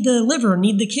lungs need the liver,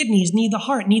 need the kidneys, need the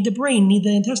heart, need the brain, need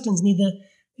the intestines, need the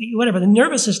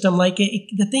nervous system.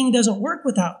 The thing doesn't work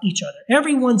without each other.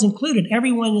 Everyone's included.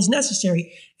 Everyone is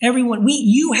necessary.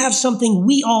 You have something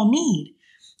we all need.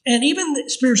 And even the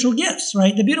spiritual gifts,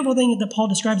 right? The beautiful thing that Paul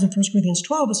describes in 1 Corinthians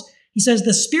 12 is he says,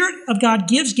 the Spirit of God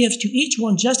gives gifts to each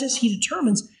one just as he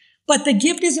determines, but the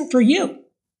gift isn't for you.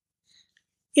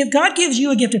 If God gives you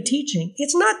a gift of teaching,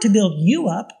 it's not to build you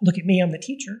up. Look at me, I'm the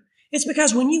teacher. It's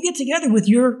because when you get together with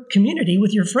your community,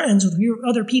 with your friends, with your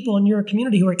other people in your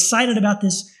community who are excited about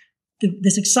this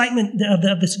excitement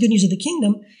of this good news of the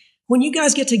kingdom, when you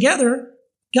guys get together,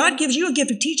 God gives you a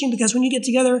gift of teaching because when you get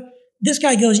together, this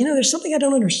guy goes, there's something I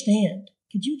don't understand.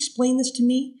 Could you explain this to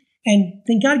me? And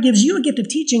then God gives you a gift of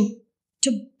teaching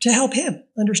to help him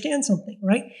understand something,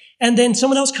 right? And then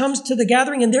someone else comes to the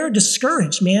gathering and they're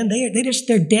discouraged, man.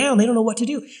 They're down. They don't know what to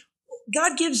do.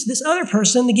 God gives this other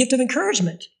person the gift of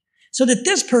encouragement so that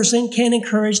this person can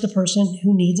encourage the person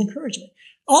who needs encouragement.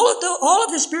 All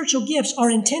of the spiritual gifts are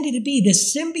intended to be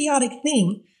this symbiotic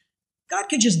thing. God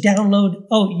could just download,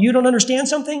 you don't understand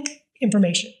something?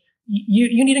 Information.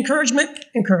 You need encouragement?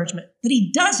 Encouragement. But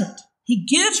he doesn't. He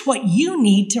gives what you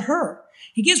need to her.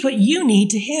 He gives what you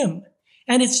need to him.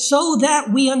 And it's so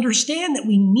that we understand that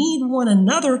we need one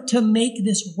another to make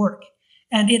this work.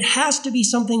 And it has to be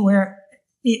something where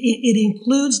it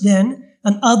includes then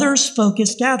an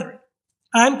others-focused gathering.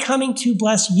 I'm coming to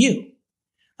bless you.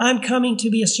 I'm coming to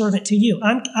be a servant to you.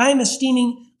 I'm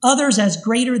esteeming others as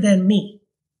greater than me.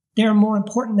 They're more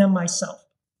important than myself,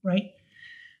 right?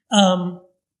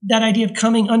 That idea of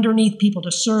coming underneath people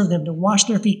to serve them, to wash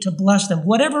their feet, to bless them.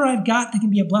 Whatever I've got that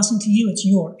can be a blessing to you, it's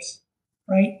yours,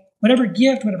 right? Whatever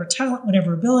gift, whatever talent,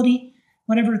 whatever ability,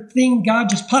 whatever thing God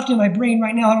just popped in my brain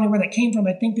right now, I don't know where that came from.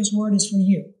 I think this word is for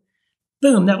you.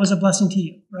 Boom, that was a blessing to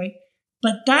you, right?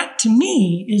 But that to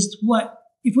me is what,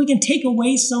 if we can take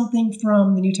away something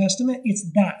from the New Testament,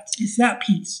 it's that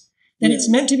piece. That it's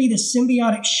meant to be the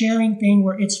symbiotic sharing thing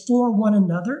where it's for one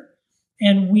another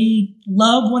and we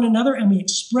love one another and we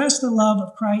express the love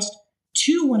of Christ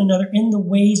to one another in the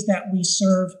ways that we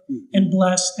serve and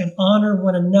bless and honor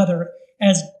one another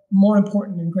as more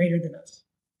important and greater than us.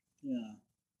 Yeah.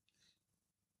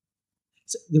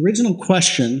 So the original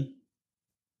question,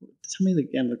 tell me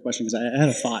again the question because I had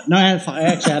a thought. No, I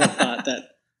actually had a thought that,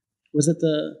 was it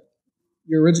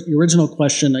your original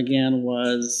question again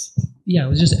was? Yeah, I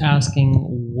was just asking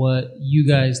what you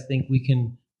guys think we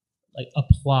can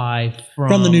apply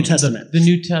from the New Testament. The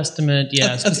New Testament,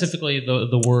 yeah, specifically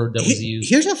the word that was used.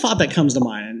 Here's a thought that comes to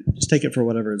mind, and just take it for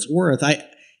whatever it's worth.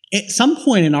 At some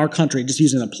point in our country, just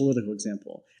using a political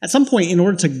example, at some point in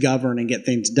order to govern and get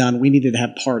things done, we needed to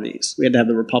have parties. We had to have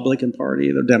the Republican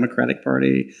Party, the Democratic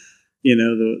Party,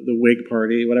 the Whig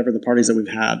Party, whatever the parties that we've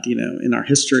had, in our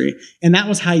history. And that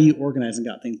was how you organized and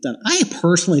got things done. I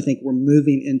personally think we're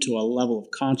moving into a level of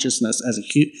consciousness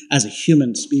as a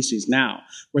human species now,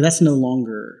 where that's no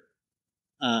longer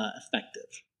effective.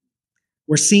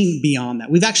 We're seeing beyond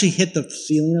that. We've actually hit the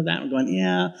ceiling of that. We're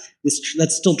going,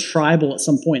 that's still tribal at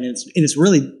some point. And it's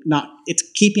really not, it's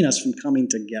keeping us from coming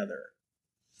together.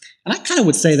 And I kind of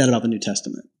would say that about the New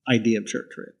Testament idea of church,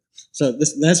 right? So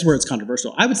that's where it's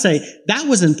controversial. I would say that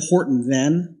was important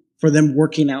then for them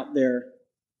working out their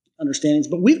understandings,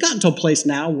 but we've gotten to a place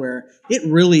now where it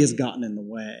really has gotten in the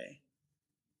way.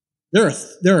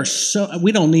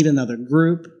 We don't need another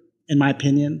group, in my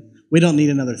opinion. We don't need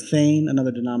another thing,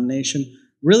 another denomination.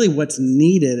 Really what's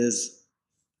needed is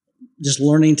just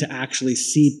learning to actually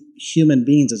see human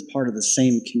beings as part of the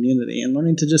same community and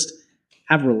learning to just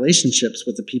have relationships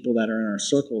with the people that are in our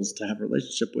circles to have a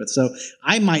relationship with. So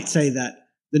I might say that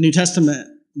the New Testament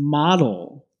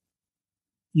model,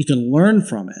 you can learn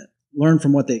from it, learn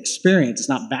from what they experience. It's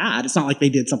not bad. It's not like they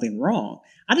did something wrong.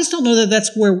 I just don't know that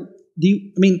that's where,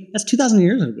 that's 2,000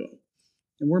 years ago.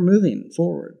 And we're moving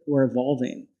forward. We're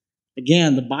evolving.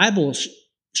 Again, the Bible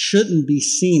shouldn't be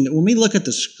seen. When we look at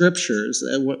the scriptures,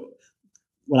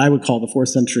 what I would call the 4th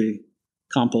century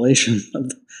compilation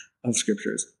of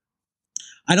scriptures,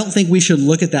 I don't think we should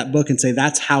look at that book and say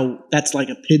that's like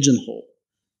a pigeonhole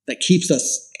that keeps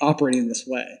us operating this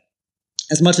way.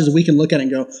 As much as we can look at it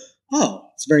and go, oh,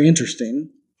 it's very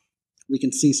interesting. We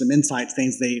can see some insights,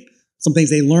 some things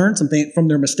they learned, from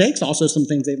their mistakes, also some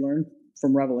things they learned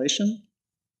from Revelation.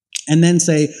 And then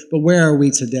say, but where are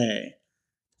we today?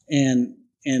 And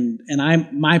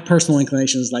my personal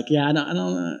inclination is like, I don't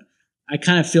know. I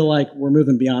kind of feel like we're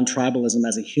moving beyond tribalism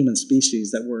as a human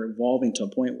species, that we're evolving to a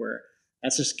point where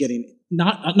that's just getting,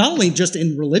 not only just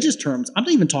in religious terms, I'm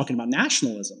not even talking about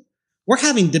nationalism. We're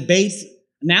having debates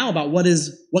now about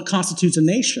what constitutes a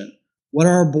nation. What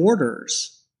are our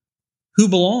borders? Who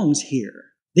belongs here?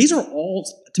 These are all,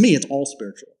 to me, it's all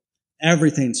spiritual.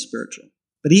 Everything's spiritual.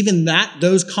 But even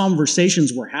those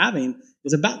conversations we're having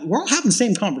is about, we're all having the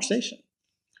same conversation.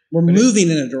 We're moving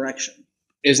in a direction.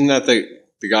 Isn't that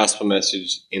the gospel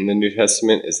message in the New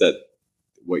Testament? Is that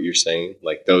what you're saying?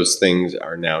 Like those things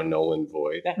are now null and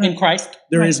void? In Christ,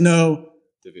 there is no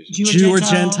Division. Jew or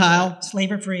Gentile,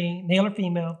 slave or free, male or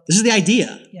female. This is the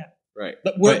idea. Yeah. Right.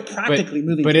 But we're practically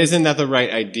moving. But isn't that the right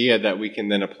idea that we can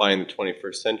then apply in the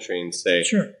 21st century and say,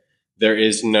 sure, there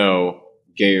is no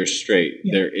gay or straight,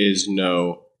 Yeah. there is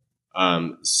no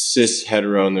cis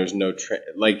hetero, and there's no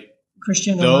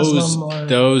Christian or Muslim or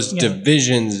those yeah.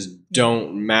 divisions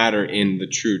don't matter in the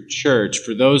true church.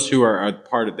 For those who are a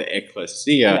part of the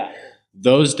ecclesia,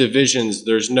 those divisions,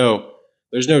 there's no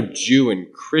Jew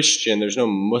and Christian, there's no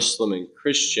Muslim and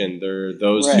Christian. There are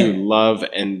those who love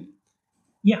and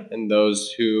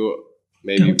those who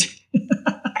maybe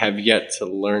have yet to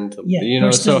learn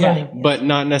to, but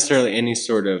not necessarily any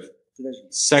sort of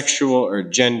sexual or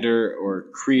gender or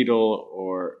creedal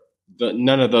or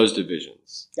none of those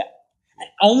divisions. Yeah.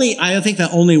 I think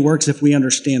that only works if we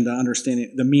understand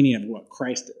the meaning of what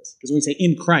Christ is. Because when we say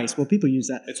in Christ, well, people use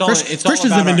that.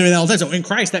 Christians have been doing that all the time. So in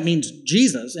Christ, that means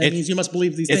Jesus. It means you must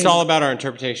believe these things. It's all about our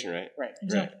interpretation, right? Right.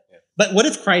 Exactly. Right. Yeah. But what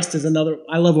if Christ is another?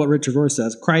 I love what Richard Rohr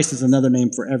says. Christ is another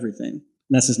name for everything. And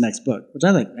that's his next book, which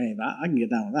I think, hey, I can get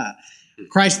down with that.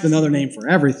 Christ is another name for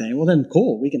everything. Well, then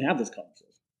cool, we can have this conversation.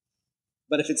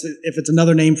 But if it's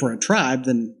another name for a tribe,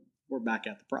 then we're back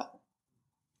at the problem.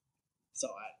 So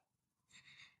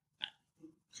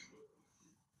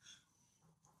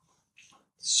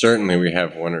certainly we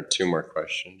have one or two more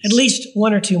questions. At least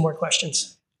one or two more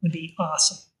questions would be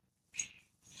awesome.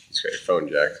 Just got your phone,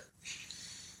 Jack.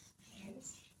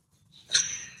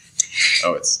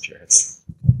 Oh, it's Jared's.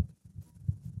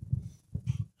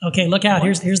 Okay, look out.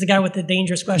 Here's the guy with the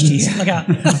dangerous questions. Yeah. Look out.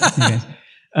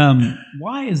 Okay.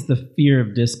 Why is the fear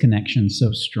of disconnection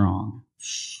so strong?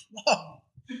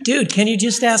 Dude, can you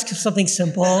just ask something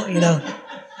simple?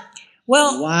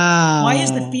 Well, wow. Why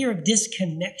is the fear of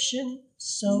disconnection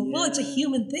so? Well, it's a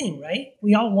human thing, right?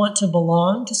 We all want to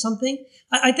belong to something.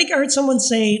 I think I heard someone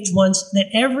say once that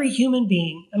every human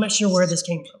being, I'm not sure where this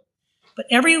came from, but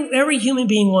every human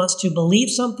being wants to believe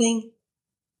something,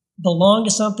 belong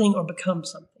to something, or become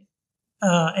something.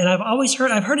 And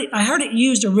I heard it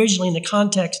used originally in the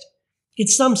context.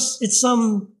 It's some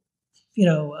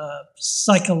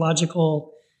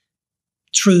psychological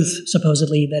truth,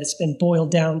 supposedly, that it's been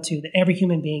boiled down to, that every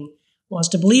human being wants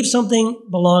to believe something,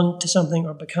 belong to something,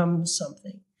 or become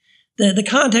something. The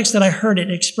context that I heard it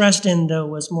expressed in, though,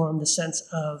 was more in the sense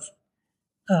of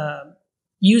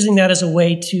using that as a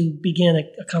way to begin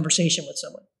a conversation with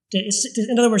someone.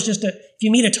 In other words, if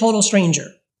you meet a total stranger,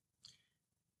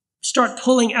 start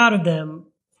pulling out of them,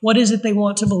 what is it they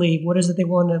want to believe? What is it they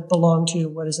want to belong to?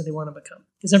 What is it they want to become?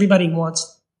 Because everybody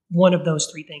wants one of those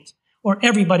three things, or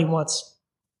everybody wants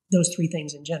those three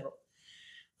things in general.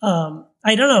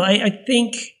 I don't know. I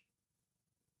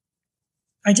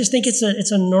just think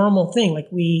it's a normal thing. Like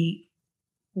we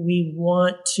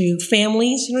want to,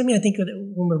 families, you know what I mean? I think that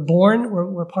when we're born,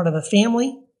 we're part of a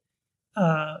family.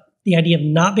 The idea of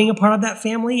not being a part of that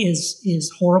family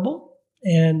is horrible.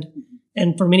 And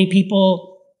for many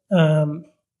people,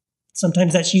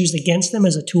 sometimes that's used against them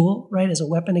as a tool, right? As a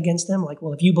weapon against them. Like,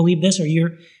 well, if you believe this, or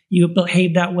you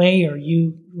behave that way, or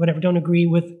you, whatever, don't agree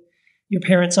with your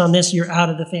parents on this, you're out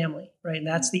of the family, right? And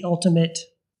that's the ultimate,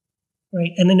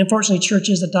 right? And then unfortunately,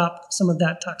 churches adopt some of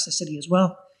that toxicity as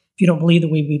well. If you don't believe the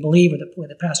way we believe, or the way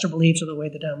the pastor believes, or the way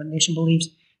the denomination believes,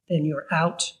 then you're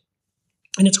out.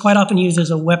 And it's quite often used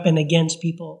as a weapon against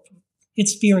people.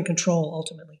 It's fear and control,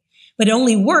 ultimately. But it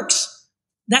only works,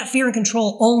 that fear and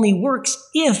control only works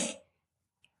if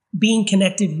being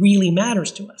connected really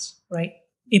matters to us, right?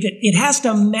 If it has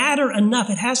to matter enough,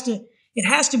 it has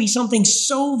to be something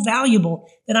so valuable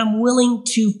that I'm willing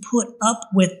to put up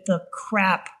with the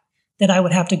crap that I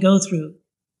would have to go through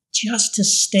just to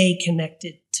stay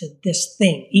connected to this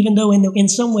thing, even though in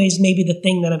some ways maybe the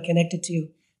thing that I'm connected to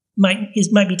might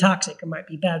be toxic or might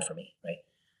be bad for me, right?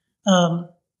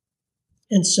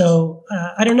 And so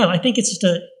I don't know. I think it's just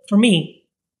for me.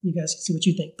 You guys can see what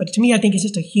you think, but to me, I think it's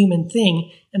just a human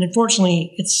thing, and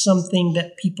unfortunately, it's something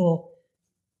that people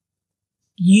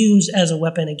use as a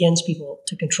weapon against people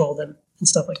to control them and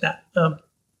stuff like that.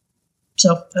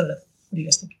 So I don't know. What do you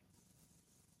guys think?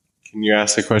 Can you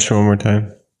ask the question one more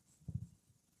time?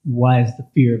 why is the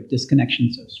fear of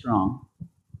disconnection so strong?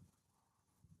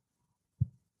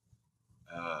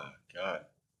 God,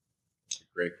 that's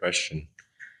a great question.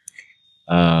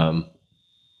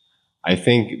 I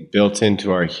think built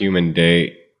into our human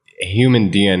DNA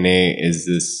is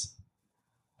this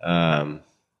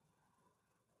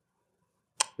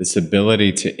this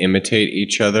ability to imitate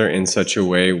each other in such a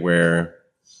way where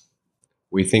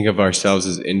we think of ourselves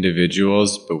as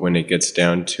individuals, but when it gets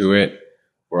down to it,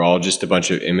 we're all just a bunch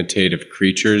of imitative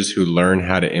creatures who learn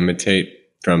how to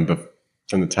imitate from the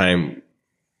time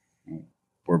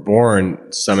we're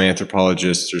born. Some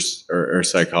anthropologists or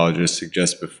psychologists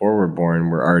suggest before we're born,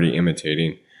 we're already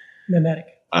imitating. Mimetic.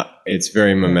 It's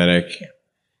very mimetic.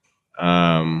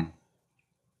 Yeah.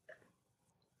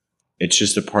 It's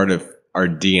just a part of our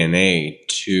DNA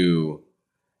to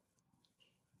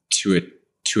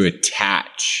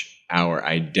attach our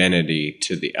identity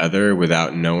to the other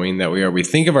without knowing that we are. We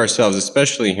think of ourselves,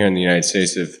 especially here in the United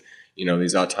States, of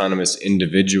these autonomous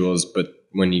individuals, but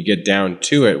when you get down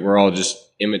to it, we're all just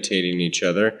imitating each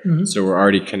other. Mm-hmm. So we're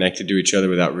already connected to each other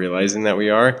without realizing that we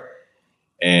are.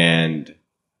 And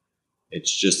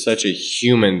it's just such a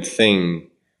human thing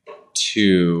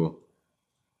to,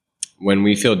 when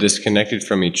we feel disconnected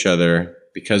from each other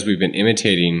because we've been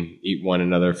imitating one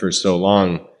another for so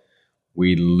long,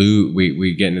 we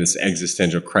get into this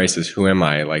existential crisis. Who am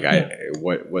I? Like,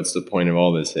 what's the point of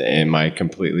all this? Am I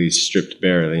completely stripped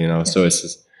bare? Yeah. So it's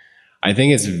just, I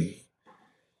think it's,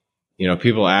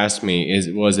 people ask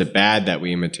me, was it bad that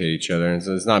we imitate each other? And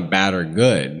so it's not bad or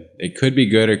good. It could be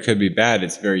good or it could be bad.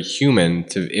 It's very human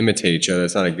to imitate each other.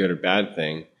 It's not a good or bad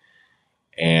thing.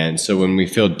 And so when we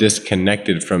feel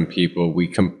disconnected from people, we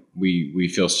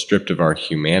feel stripped of our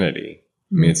humanity.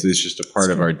 I mean, it's just a part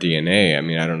of our DNA. I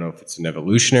mean, I don't know if it's an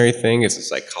evolutionary thing. It's a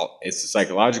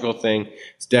psychological thing.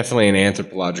 It's definitely an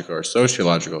anthropological or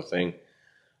sociological thing.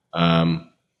 I'm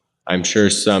sure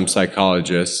some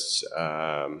psychologists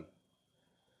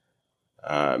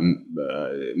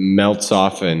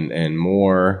Meltzoff and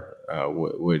more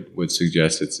would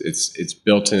suggest it's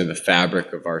built into the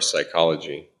fabric of our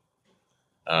psychology.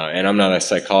 And I'm not a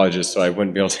psychologist, so I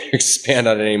wouldn't be able to expand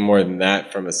on it any more than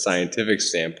that from a scientific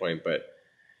standpoint, but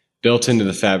built into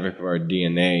the fabric of our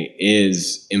DNA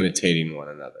is imitating one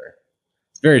another.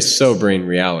 It's very sobering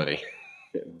reality,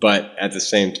 but at the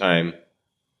same time,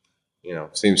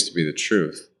 seems to be the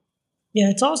truth.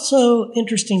 Yeah, it's also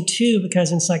interesting too,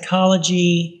 because in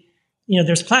psychology,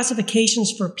 there's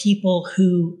classifications for people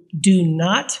who do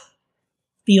not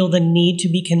feel the need to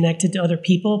be connected to other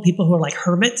people who are like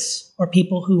hermits, or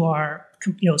people who are,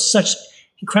 such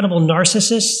incredible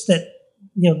narcissists that,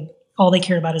 all they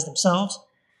care about is themselves.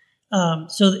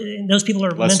 So those people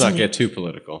are Let's mentally, not get too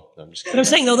political. No, I'm just kidding. But I'm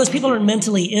saying, though, those people are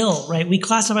mentally ill, right? We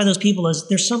classify those people as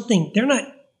there's something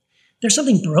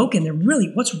broken. They're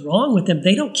really, what's wrong with them?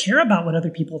 They don't care about what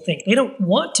other people think. They don't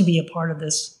want to be a part of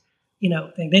this,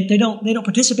 thing. They don't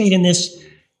participate in this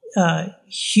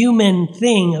human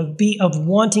thing of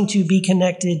wanting to be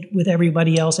connected with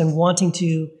everybody else and wanting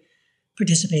to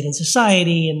participate in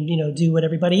society and, do what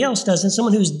everybody else does. And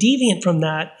someone who's deviant from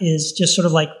that is just sort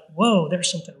of like, whoa, there's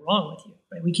something wrong with you,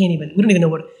 right? We don't even know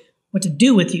what to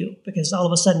do with you, because all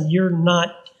of a sudden you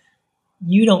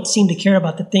don't seem to care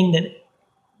about the thing that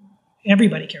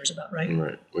everybody cares about, right?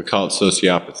 Right. We call it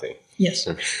sociopathy. Yes.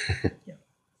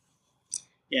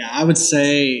 Yeah, I would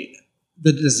say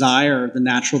the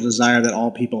natural desire that all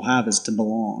people have is to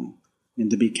belong and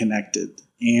to be connected.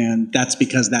 And that's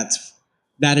because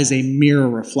that is a mirror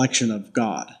reflection of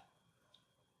God.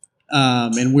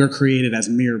 And we're created as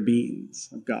mirror beings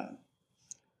of God.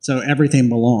 So everything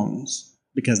belongs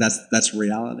because that's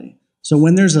reality. So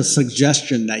when there's a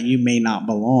suggestion that you may not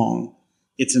belong,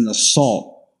 it's an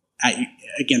assault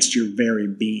against your very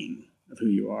being of who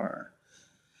you are.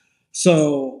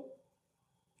 So,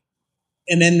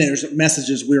 and then there's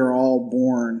messages. We are all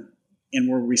born and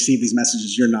we'll receive these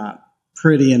messages. You're not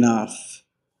pretty enough.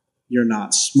 You're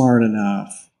not smart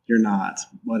enough. You're not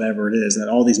whatever it is, that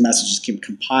all these messages can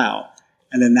compile.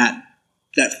 And then that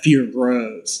fear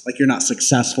grows. Like, you're not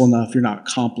successful enough. You're not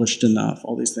accomplished enough,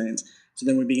 all these things. So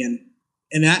then we begin,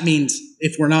 and that means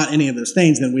if we're not any of those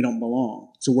things, then we don't belong.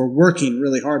 So we're working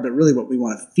really hard, but really what we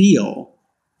want to feel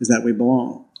is that we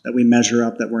belong, that we measure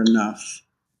up, that we're enough,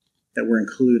 that we're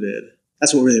included.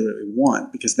 That's what we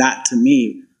want, because that, to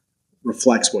me,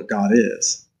 reflects what God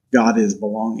is. God is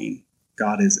belonging.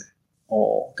 God is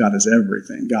all. God is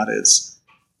everything. God is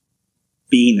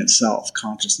being itself,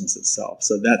 consciousness itself.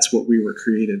 So that's what we were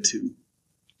created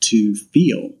to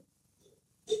feel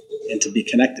and to be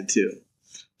connected to.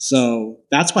 So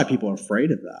that's why people are afraid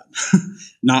of that,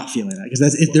 not feeling that,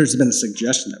 because there's been a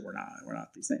suggestion that we're not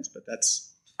these things, but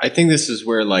that's. I think this is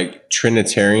where like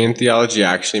Trinitarian theology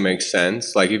actually makes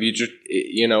sense. Like if you just,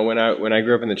 when I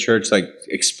grew up in the church, like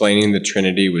explaining the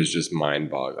Trinity was just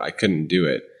mind-boggling. I couldn't do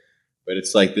it. But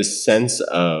it's like this sense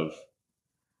of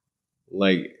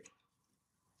like,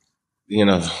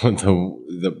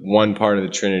 the one part of the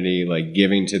Trinity, like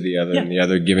giving to the other and the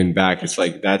other giving back. It's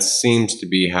like, that seems to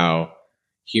be how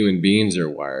human beings are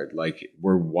wired. Like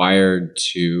we're wired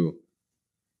to,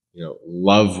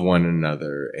 love one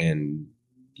another. And,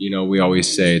 we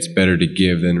always say it's better to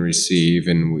give than receive.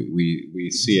 And we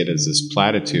see it as this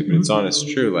platitude, but it's honest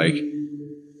true.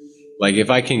 Like if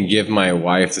I can give my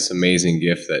wife this amazing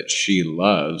gift that she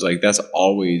loves, like that's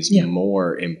always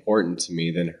more important to me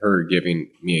than her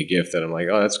giving me a gift that I'm like,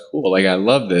 oh, that's cool. Like I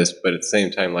love this, but at the same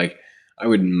time, like I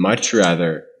would much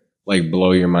rather like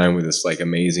blow your mind with this like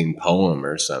amazing poem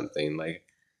or something. Like,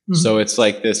 so it's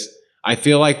like this, I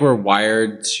feel like we're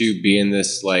wired to be in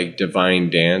this like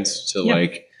divine dance to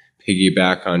like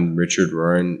piggyback on Richard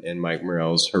Rohr and Mike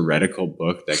Morell's heretical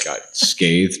book that got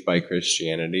scathed by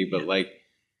Christianity. But like,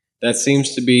 that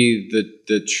seems to be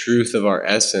the truth of our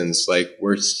essence. Like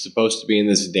we're supposed to be in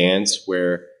this dance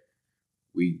where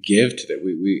we give to that.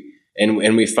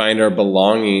 We find our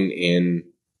belonging in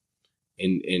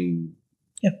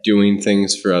doing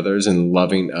things for others and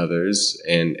loving others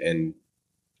and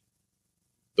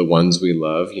the ones we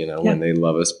love, when they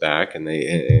love us back and they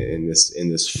in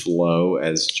this flow,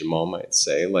 as Jamal might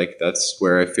say, like that's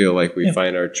where I feel like we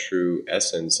find our true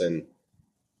essence. And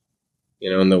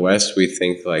in the West, we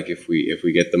think like if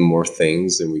we get the more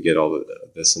things and we get all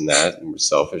this and that, and we're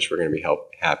selfish, we're going to be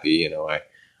happy.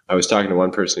 I was talking to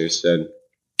one person who said,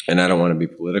 and I don't want to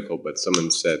be political, but someone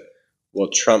said, well,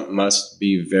 Trump must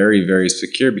be very, very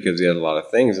secure because he had a lot of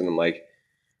things. And I'm like,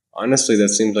 honestly, that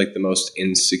seems like the most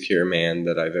insecure man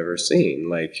that I've ever seen.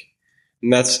 Like,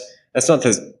 and that's not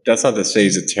to say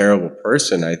he's a terrible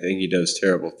person. I think he does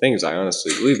terrible things. I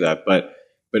honestly believe that, but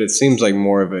it seems like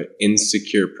more of an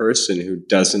insecure person who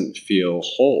doesn't feel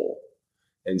whole.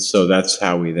 And so that's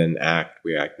how we then act.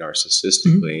 We act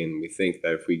narcissistically, and we think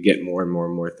that if we get more and more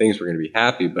and more things, we're going to be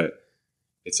happy. But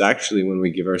it's actually when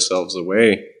we give ourselves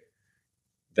away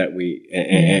that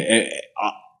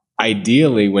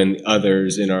ideally when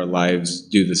others in our lives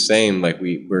do the same, like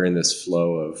we're in this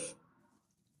flow of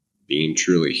being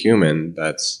truly human.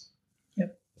 That's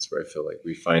where I feel like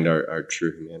we find our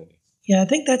true humanity. Yeah, I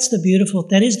think that is the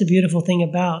beautiful thing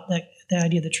about the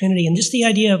idea of the Trinity, and just the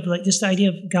idea of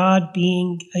God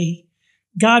being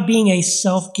a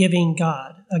self-giving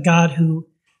God, a God who,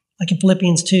 like in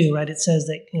Philippians 2, right? It says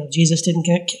that Jesus didn't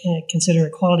consider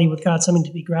equality with God something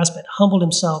to be grasped, but humbled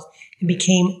himself and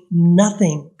became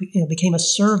nothing, became a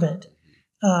servant.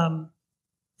 And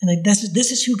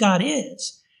this is who God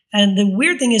is. And the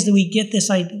weird thing is that we get this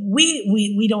idea.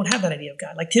 We don't have that idea of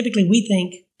God. Like typically, we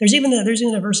think there's even a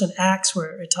verse in Acts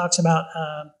where it talks about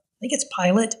I think it's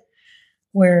Pilate,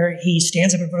 where he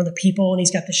stands up in front of the people and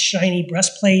he's got this shiny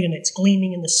breastplate and it's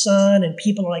gleaming in the sun, and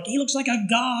people are like, he looks like a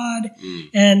god.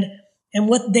 And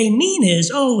what they mean is,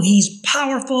 oh, he's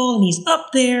powerful and he's up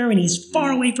there and he's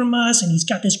far away from us and he's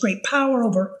got this great power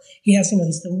over. He's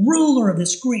the ruler of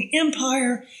this great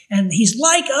empire and he's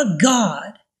like a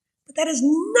god. But that is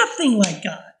nothing like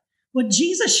God. What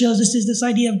Jesus shows us is this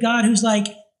idea of God who's like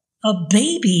a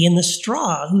baby in the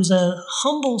straw, who's a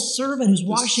humble servant who's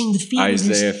washing the feet.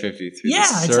 Isaiah 53, the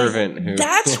servant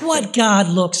that's what God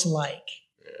looks like.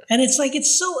 And it's like,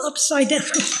 it's so upside down.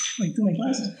 Wait, do my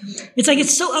glasses. It's like,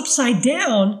 it's so upside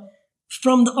down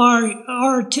from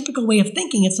our typical way of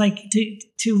thinking. It's like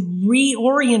to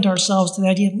reorient ourselves to the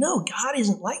idea of, no, God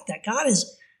isn't like that.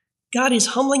 God is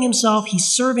humbling himself. He's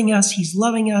serving us. He's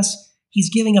loving us. He's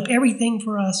giving up everything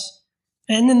for us.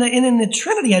 And then the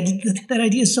Trinity, that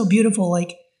idea is so beautiful.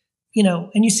 Like,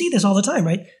 and you see this all the time,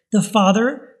 right? The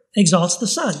Father exalts the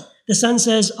Son. The Son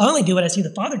says, I only do what I see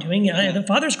the Father doing. The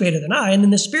Father's greater than I. And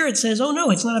then the Spirit says, oh no,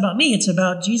 it's not about me. It's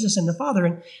about Jesus and the Father.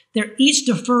 And they're each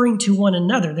deferring to one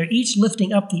another. They're each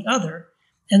lifting up the other.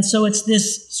 And so it's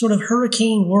this sort of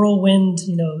hurricane, whirlwind,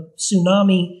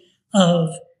 tsunami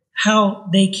of how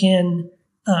they can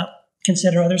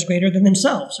consider others greater than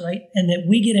themselves, right? And that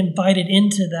we get invited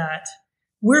into that.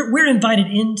 We're invited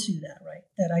into that, right?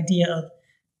 That idea of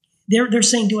they're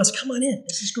saying to us, come on in.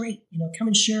 This is great. Come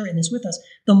and share in this with us.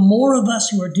 The more of us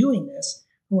who are doing this,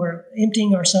 who are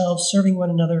emptying ourselves, serving one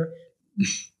another,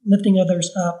 lifting others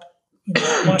up,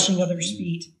 washing others'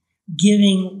 feet,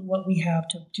 giving what we have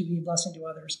to be a blessing to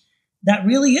others, that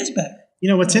really is better.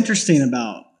 What's interesting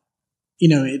about,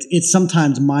 it's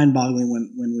sometimes mind-boggling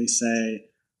when we say,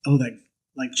 oh, that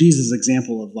like Jesus'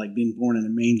 example of like being born in a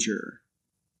manger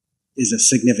is a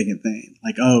significant thing.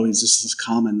 Like, oh, he's just this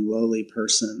common, lowly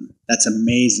person. That's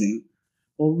amazing.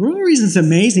 Well, the real reason it's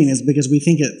amazing is because we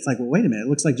think it's like, well, wait a minute, it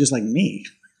looks like just like me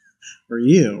or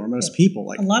you or most people.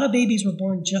 Like a lot of babies were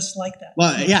born just like that.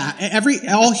 Well, yeah,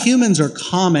 all humans are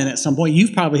common at some point.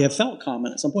 You probably have felt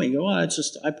common at some point. You go, it's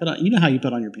just I put on. You know how you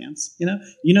put on your pants. You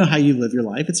know how you live your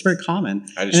life. It's very common.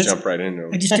 I just jump right into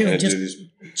them. I just do it. Just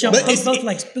jump both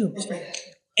legs. Boom. Straight.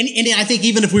 And I think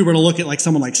even if we were to look at like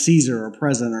someone like Caesar or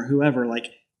President or whoever, like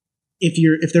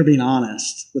if they're being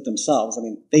honest with themselves, I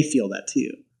mean, they feel that too.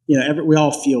 We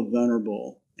all feel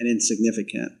vulnerable and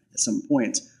insignificant at some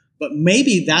points. But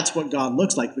maybe that's what God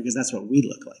looks like because that's what we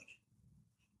look like.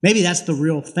 Maybe that's the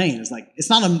real thing. It's like it's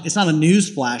not a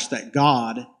news flash that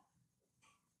God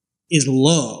is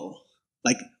low.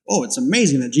 Like, oh, it's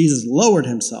amazing that Jesus lowered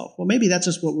himself. Well, maybe that's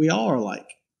just what we all are like.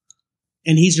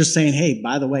 And he's just saying, hey,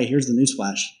 by the way, here's the news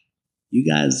flash. You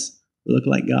guys look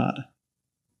like God.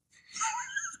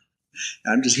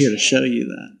 I'm just here to show you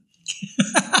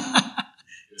that.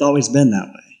 It's always been that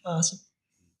way. Awesome.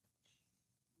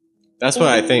 That's what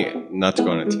I think, not to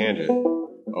go on a tangent.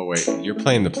 Oh, wait, you're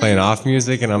playing the playing off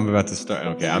music and I'm about to start.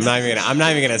 Okay, I'm not even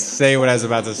going to say what I was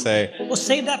about to say. We'll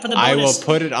save that for the bonus. I will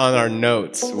put it on our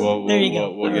notes. There you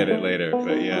go. We'll get it later,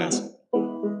 but yeah.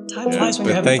 Time flies when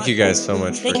you're having fun. Thank you guys so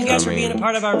much for coming. Thank you guys for being a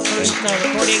part of our first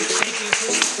recording. Thank you.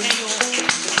 First annual